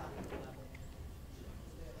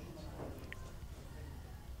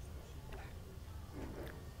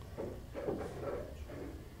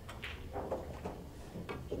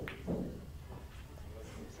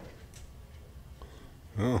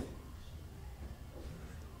 Oh.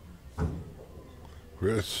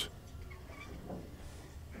 Chris.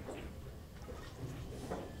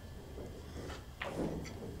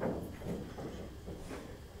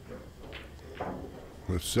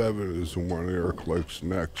 The 7 is the one Eric likes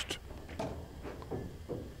next.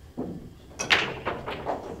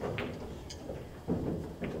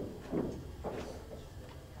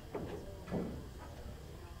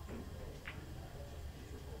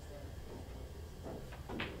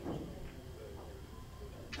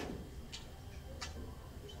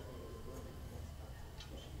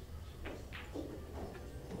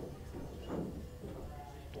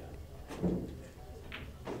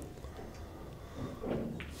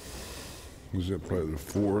 He's going to play the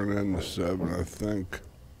 4 and then the 7, I think.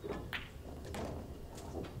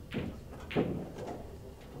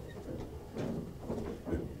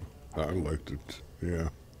 I liked it, yeah.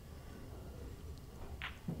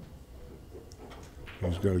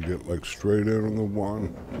 He's got to get like straight in on the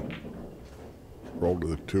 1. Roll to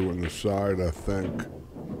the 2 on the side, I think.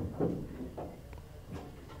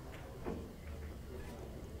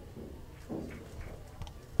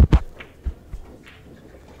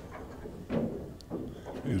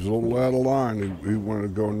 He's a little out of line. He wanted to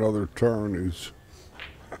go another turn. He's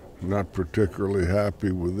not particularly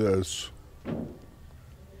happy with this.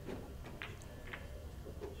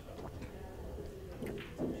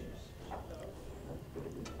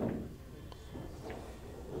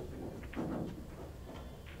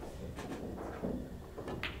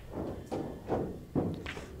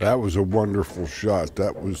 That was a wonderful shot.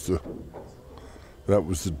 That was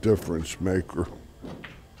the difference maker.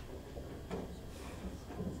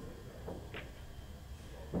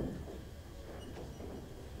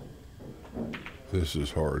 This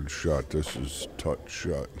is hard shot. This is touch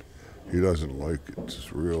shot. He doesn't like it.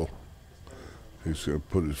 It's real. He's going to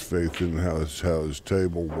put his faith in how his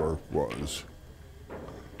table work was.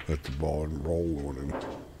 Let the ball and roll on him.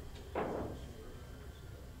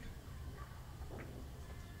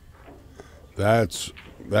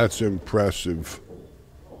 That's impressive.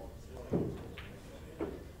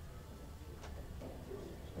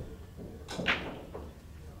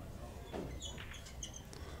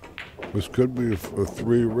 This could be a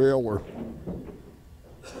 3-railer.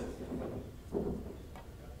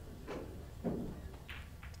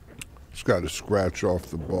 It's got to scratch off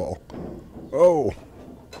the ball. Oh.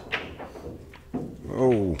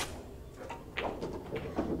 Oh.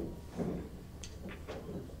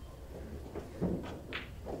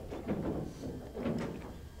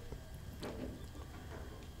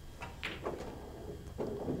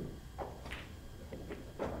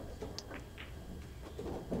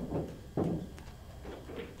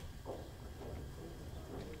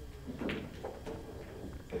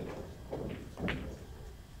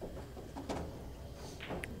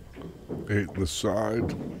 8 in the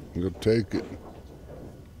side. You'll take it.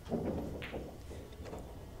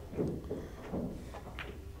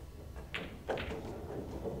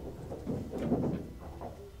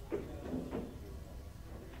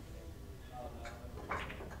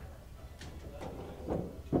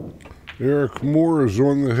 Eric Moore is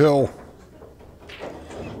on the hill.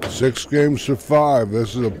 6 games to 5.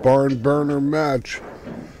 This is a barn burner match.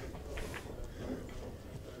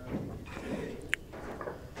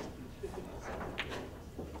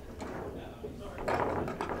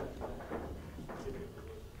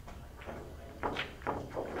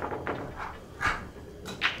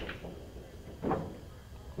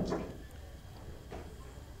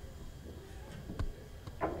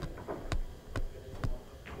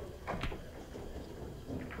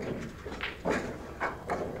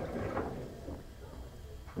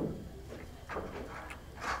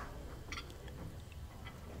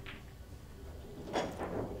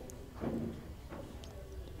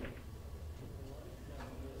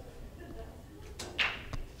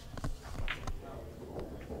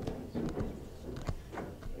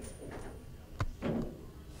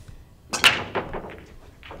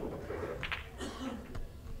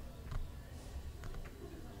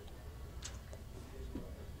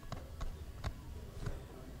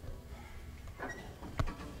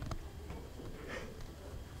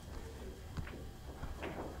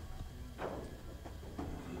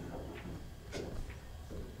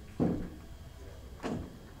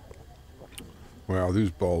 Wow, these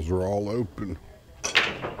balls are all open.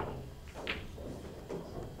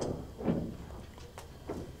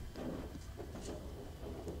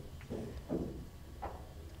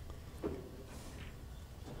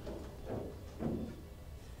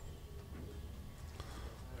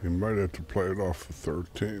 He might have to play it off the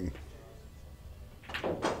 13.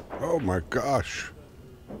 Oh my gosh.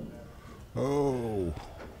 Oh.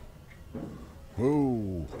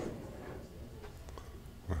 Whoa.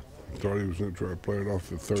 I thought he was going to try to play it off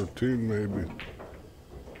the 13 maybe.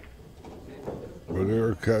 But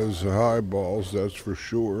Eric has the high balls, that's for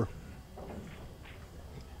sure.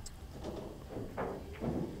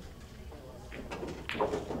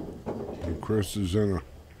 And Chris is in a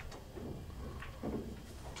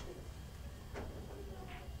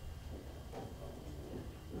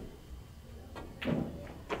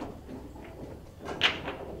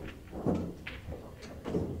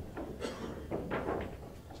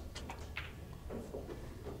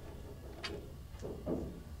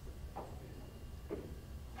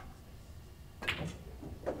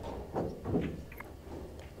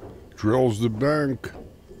drills the bank.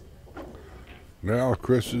 Now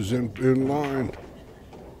Chris is in line.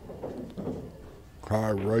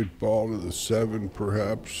 High right ball to the 7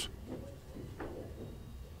 perhaps.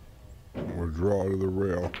 Or draw to the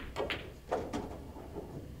rail.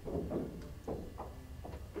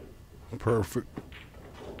 Perfect.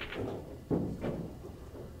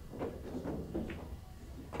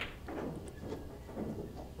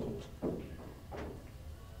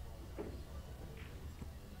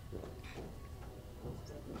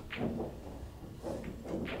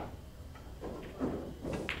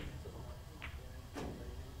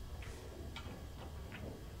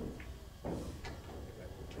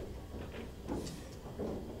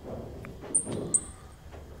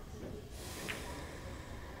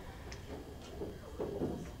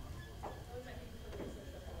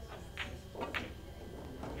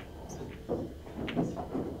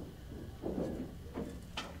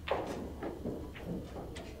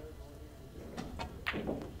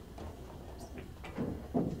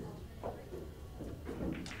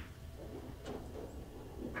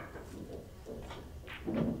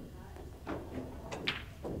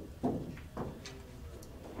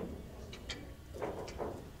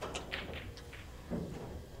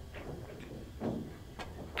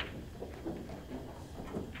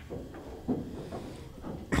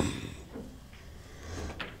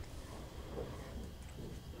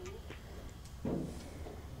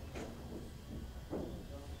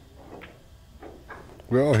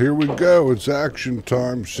 Well, here we go. It's action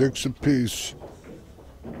time, 6 apiece.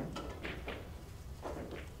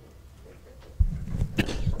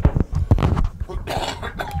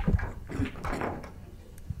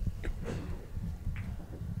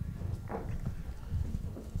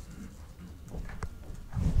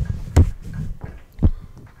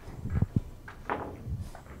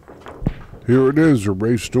 Here it is, a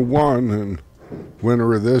race to 1, and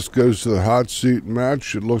winner of this goes to the hot seat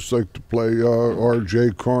match. It looks like to play R.J.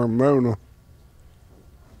 Carmona.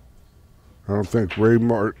 I don't think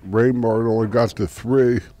Raymart only got to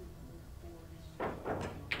 3.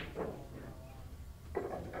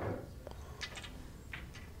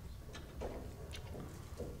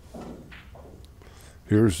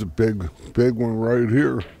 Here's the big one right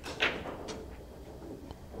here.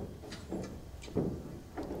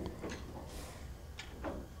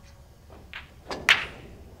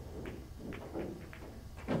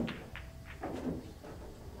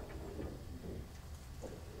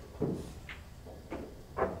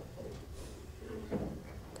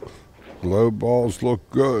 Low balls look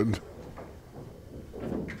good.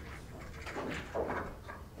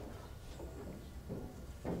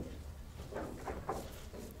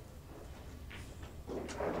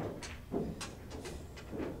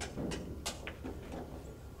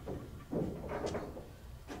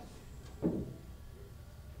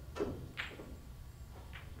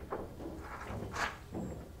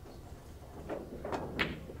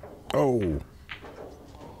 Oh.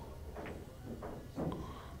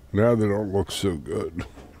 Now they don't look so good.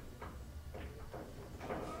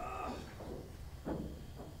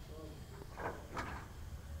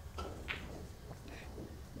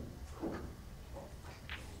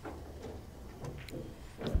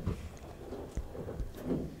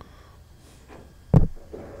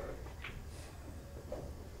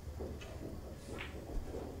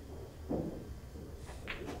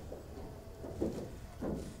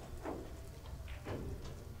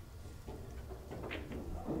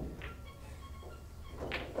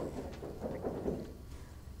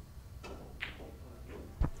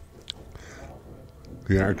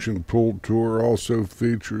 The Action Pool Tour also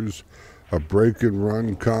features a break and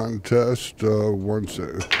run contest once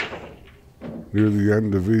near the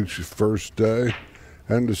end of each first day,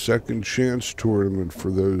 and a second chance tournament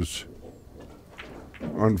for those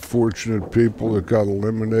unfortunate people that got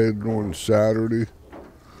eliminated on Saturday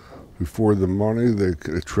before the money. They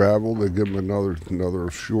travel. They give them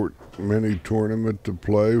another short mini tournament to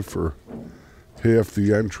play for half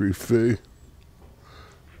the entry fee.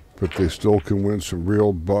 But they still can win some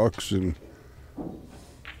real bucks and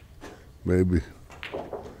maybe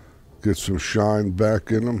get some shine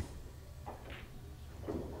back in them.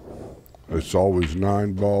 It's always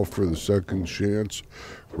 9-ball for the second chance.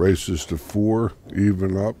 Races to 4,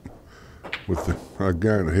 even up with,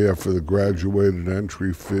 again, half of the graduated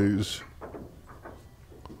entry fees.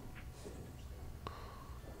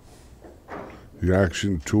 The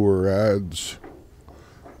Action Tour adds.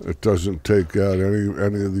 It doesn't take out any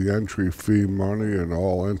of the entry fee money, and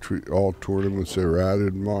all tournaments are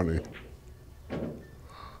added money.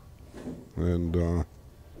 And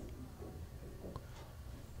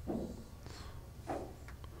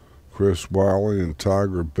Chris Wylie and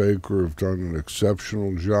Tiger Baker have done an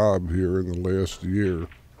exceptional job here in the last year.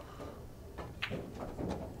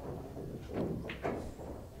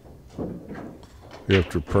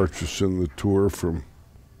 After purchasing the tour from,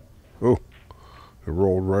 it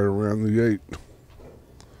rolled right around the 8.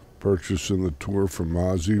 Purchasing the tour from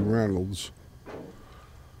Ozzie Reynolds.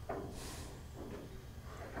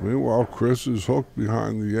 Meanwhile, Chris is hooked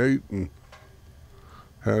behind the 8 and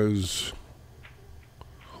has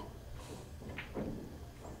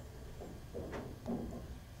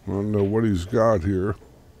I don't know what he's got here.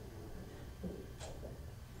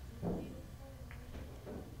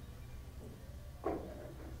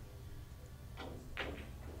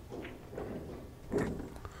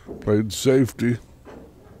 Played safety.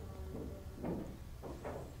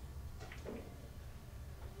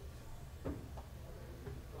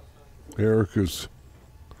 Eric is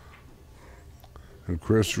and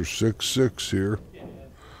Chris are 6-6 here.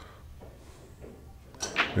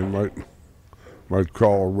 They might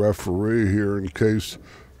call a referee here in case,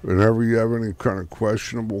 whenever you have any kind of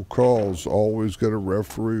questionable calls, always get a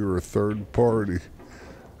referee or a third party.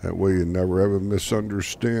 That way you never have a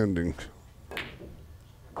misunderstanding.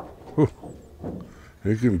 Whew.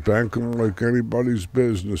 He can bank them like anybody's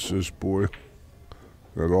business, this boy.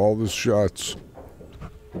 Got all the shots.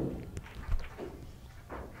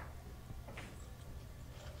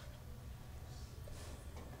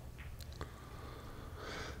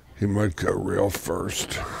 He might go rail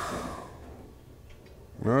first.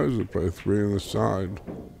 Now he's play 3 on the side.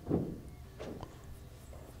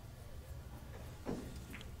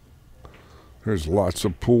 There's lots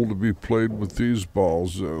of pool to be played with these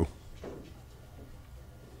balls, though.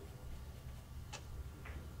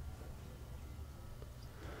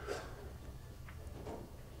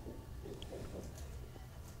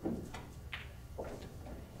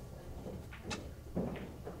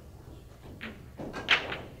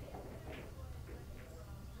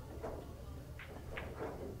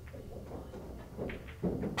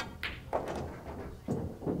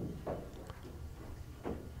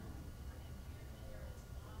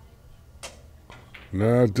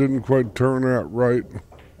 Nah, it didn't quite turn out right.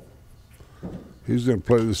 He's going to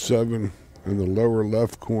play the 7 in the lower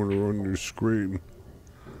left corner on your screen.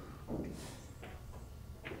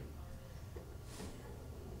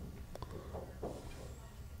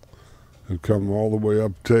 He'll come all the way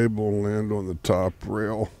up table and land on the top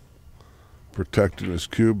rail, protecting his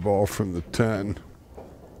cue ball from the 10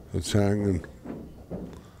 that's hanging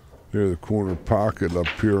near the corner pocket up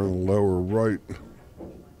here on the lower right.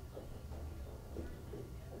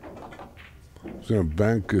 He's going to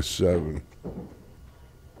bank his 7.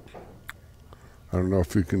 I don't know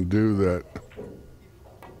if he can do that.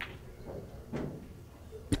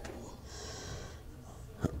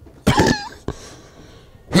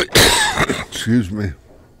 Excuse me.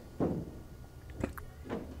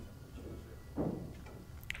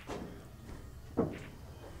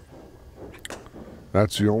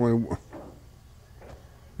 That's the only one.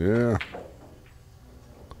 Yeah.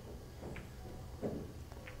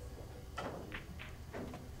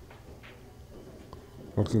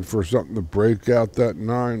 Looking for something to break out that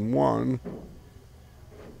 9-1.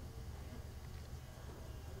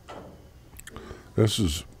 This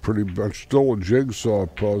is pretty much still a jigsaw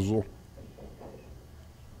puzzle.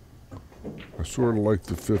 I sort of like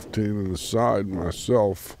the 15 on the side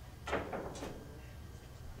myself.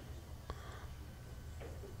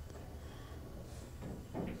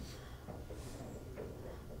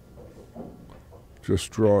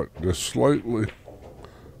 Just draw it just slightly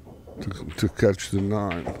to catch the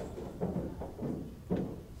 9.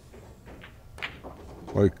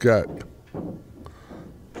 Like that.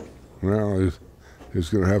 Now he's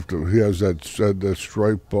going to have to, he has that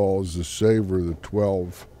strike ball as the saver, the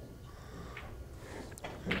 12.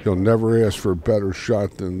 He'll never ask for a better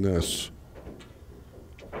shot than this.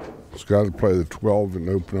 He's got to play the 12 and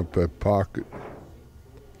open up that pocket.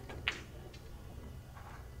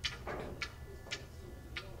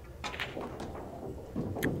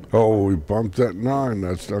 Oh, he bumped that 9.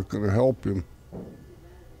 That's not going to help him.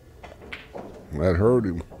 That hurt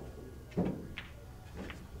him.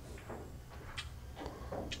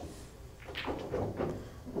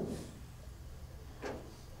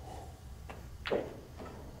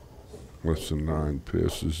 What's the 9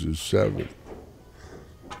 passes is 7.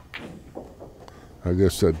 I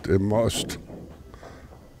guess that it must.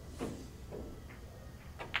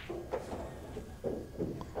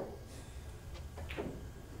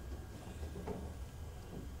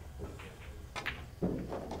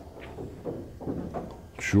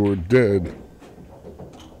 Sure did.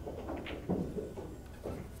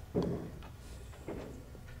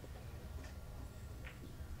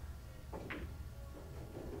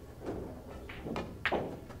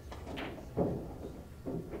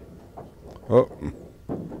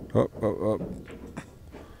 Up.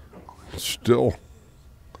 Still.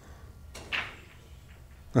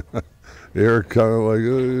 Eric kind of like,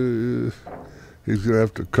 he's going to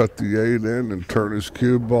have to cut the 8 in and turn his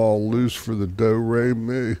cue ball loose for the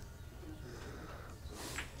do-re-mi.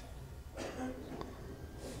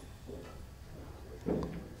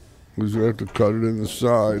 He's going to have to cut it in the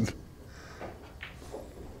side.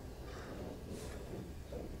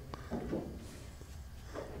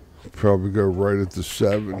 Probably go right at the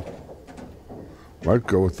 7. Might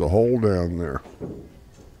go with the hole down there.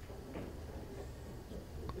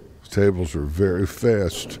 These tables are very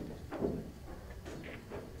fast.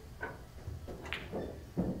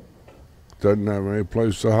 Doesn't have any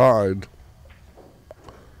place to hide.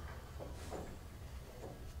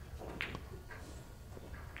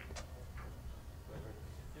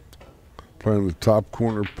 Playing the top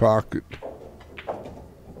corner pocket.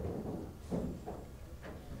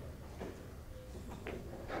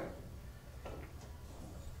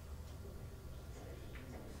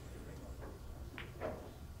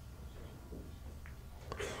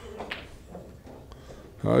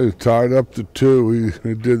 He tied up the 2.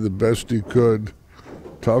 He did the best he could.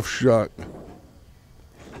 Tough shot.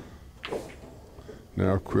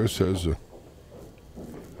 Now Chris has a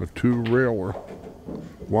 2-railer,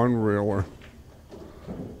 1-railer.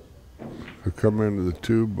 He'll come into the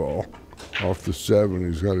 2 ball off the 7.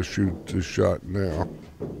 He's got to shoot the shot now.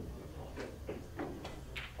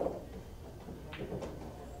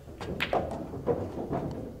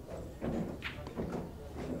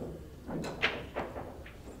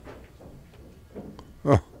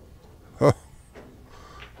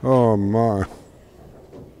 Oh my.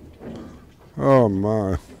 Oh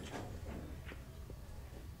my.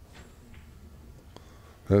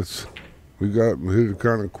 We hit it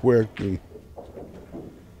kind of quick and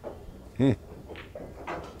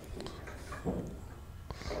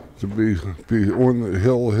to be on the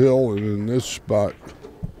hill and in this spot.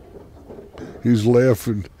 He's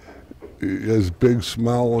laughing. He has a big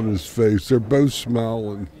smile on his face. They're both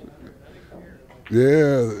smiling.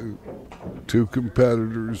 Yeah, two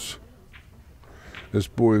competitors. This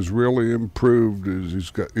boy has really improved as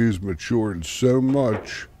he's matured so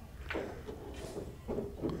much.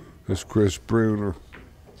 This Chris Bruner.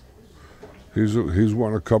 He's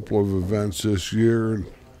won a couple of events this year,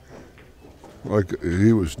 and like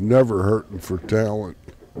he was never hurting for talent.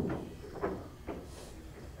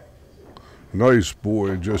 Nice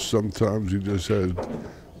boy, just sometimes he just had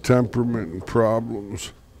temperament and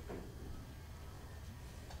problems.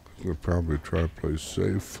 He'll probably try to play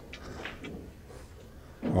safe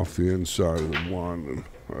off the inside of the one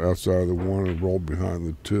and outside of the one and roll behind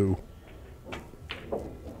the two.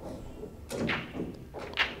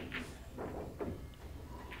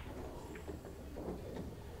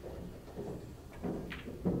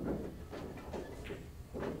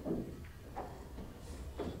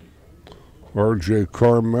 RJ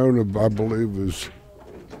Carmona, I believe,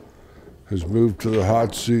 has moved to the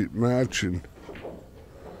hot seat match, and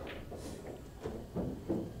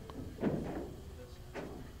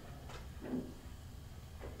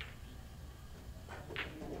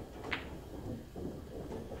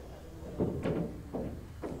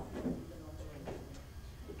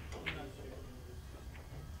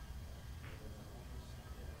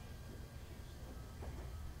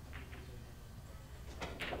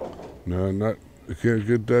no, you can't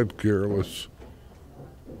get that careless.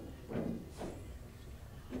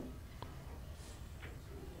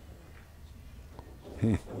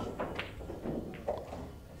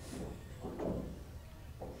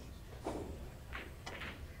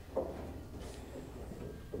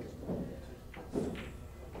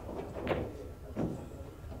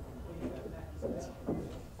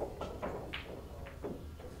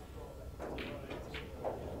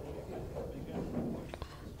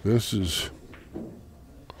 This is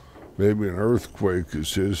maybe an earthquake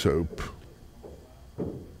is his hope.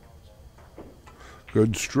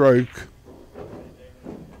 Good strike.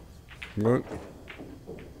 But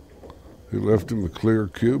he left him a clear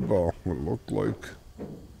cue ball, it looked like.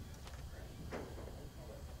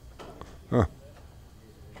 Huh.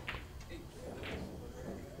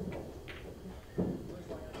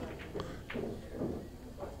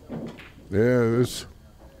 Yeah, this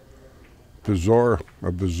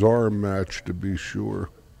a bizarre match to be sure.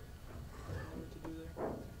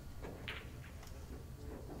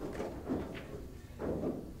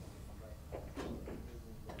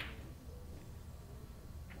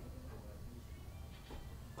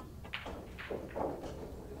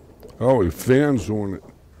 Oh, he fans on it.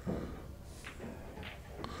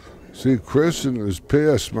 See, Chris in his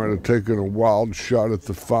past might have taken a wild shot at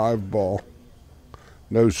the 5 ball.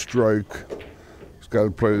 No strike. He's got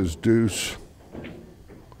to play his deuce.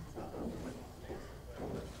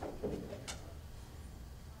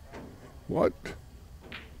 What?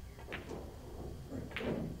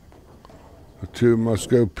 The 2 must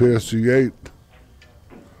go past the 8.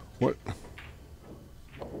 What?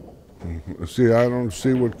 See, I don't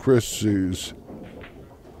see what Chris sees.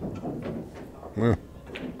 Yeah.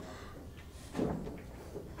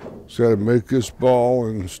 He's got to make this ball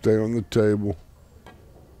and stay on the table.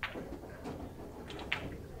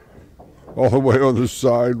 All the way on the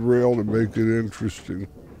side rail to make it interesting.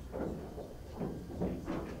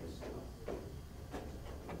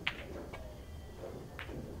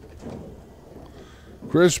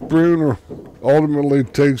 Chris Bruner ultimately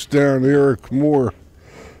takes down Eric Moore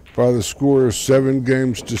by the score of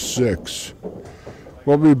 7-6.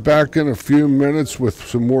 We'll be back in a few minutes with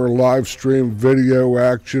some more live stream video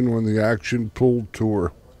action on the Action Pool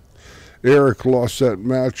Tour. Eric lost that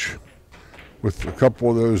match with a couple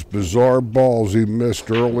of those bizarre balls he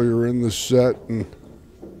missed earlier in the set, and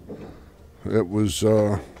it was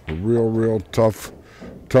a real tough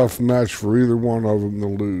match for either one of them to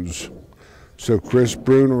lose. So Chris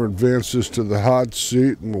Bruner advances to the hot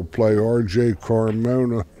seat, and will play RJ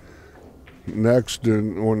Carmona next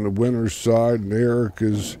and on the winner's side, and Eric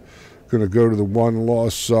is going to go to the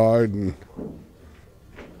 1-loss side and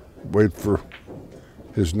wait for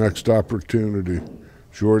his next opportunity.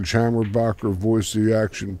 George Hammerbacher, voice of the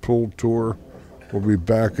Action Pool Tour. We'll be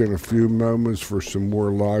back in a few moments for some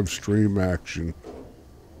more live stream action.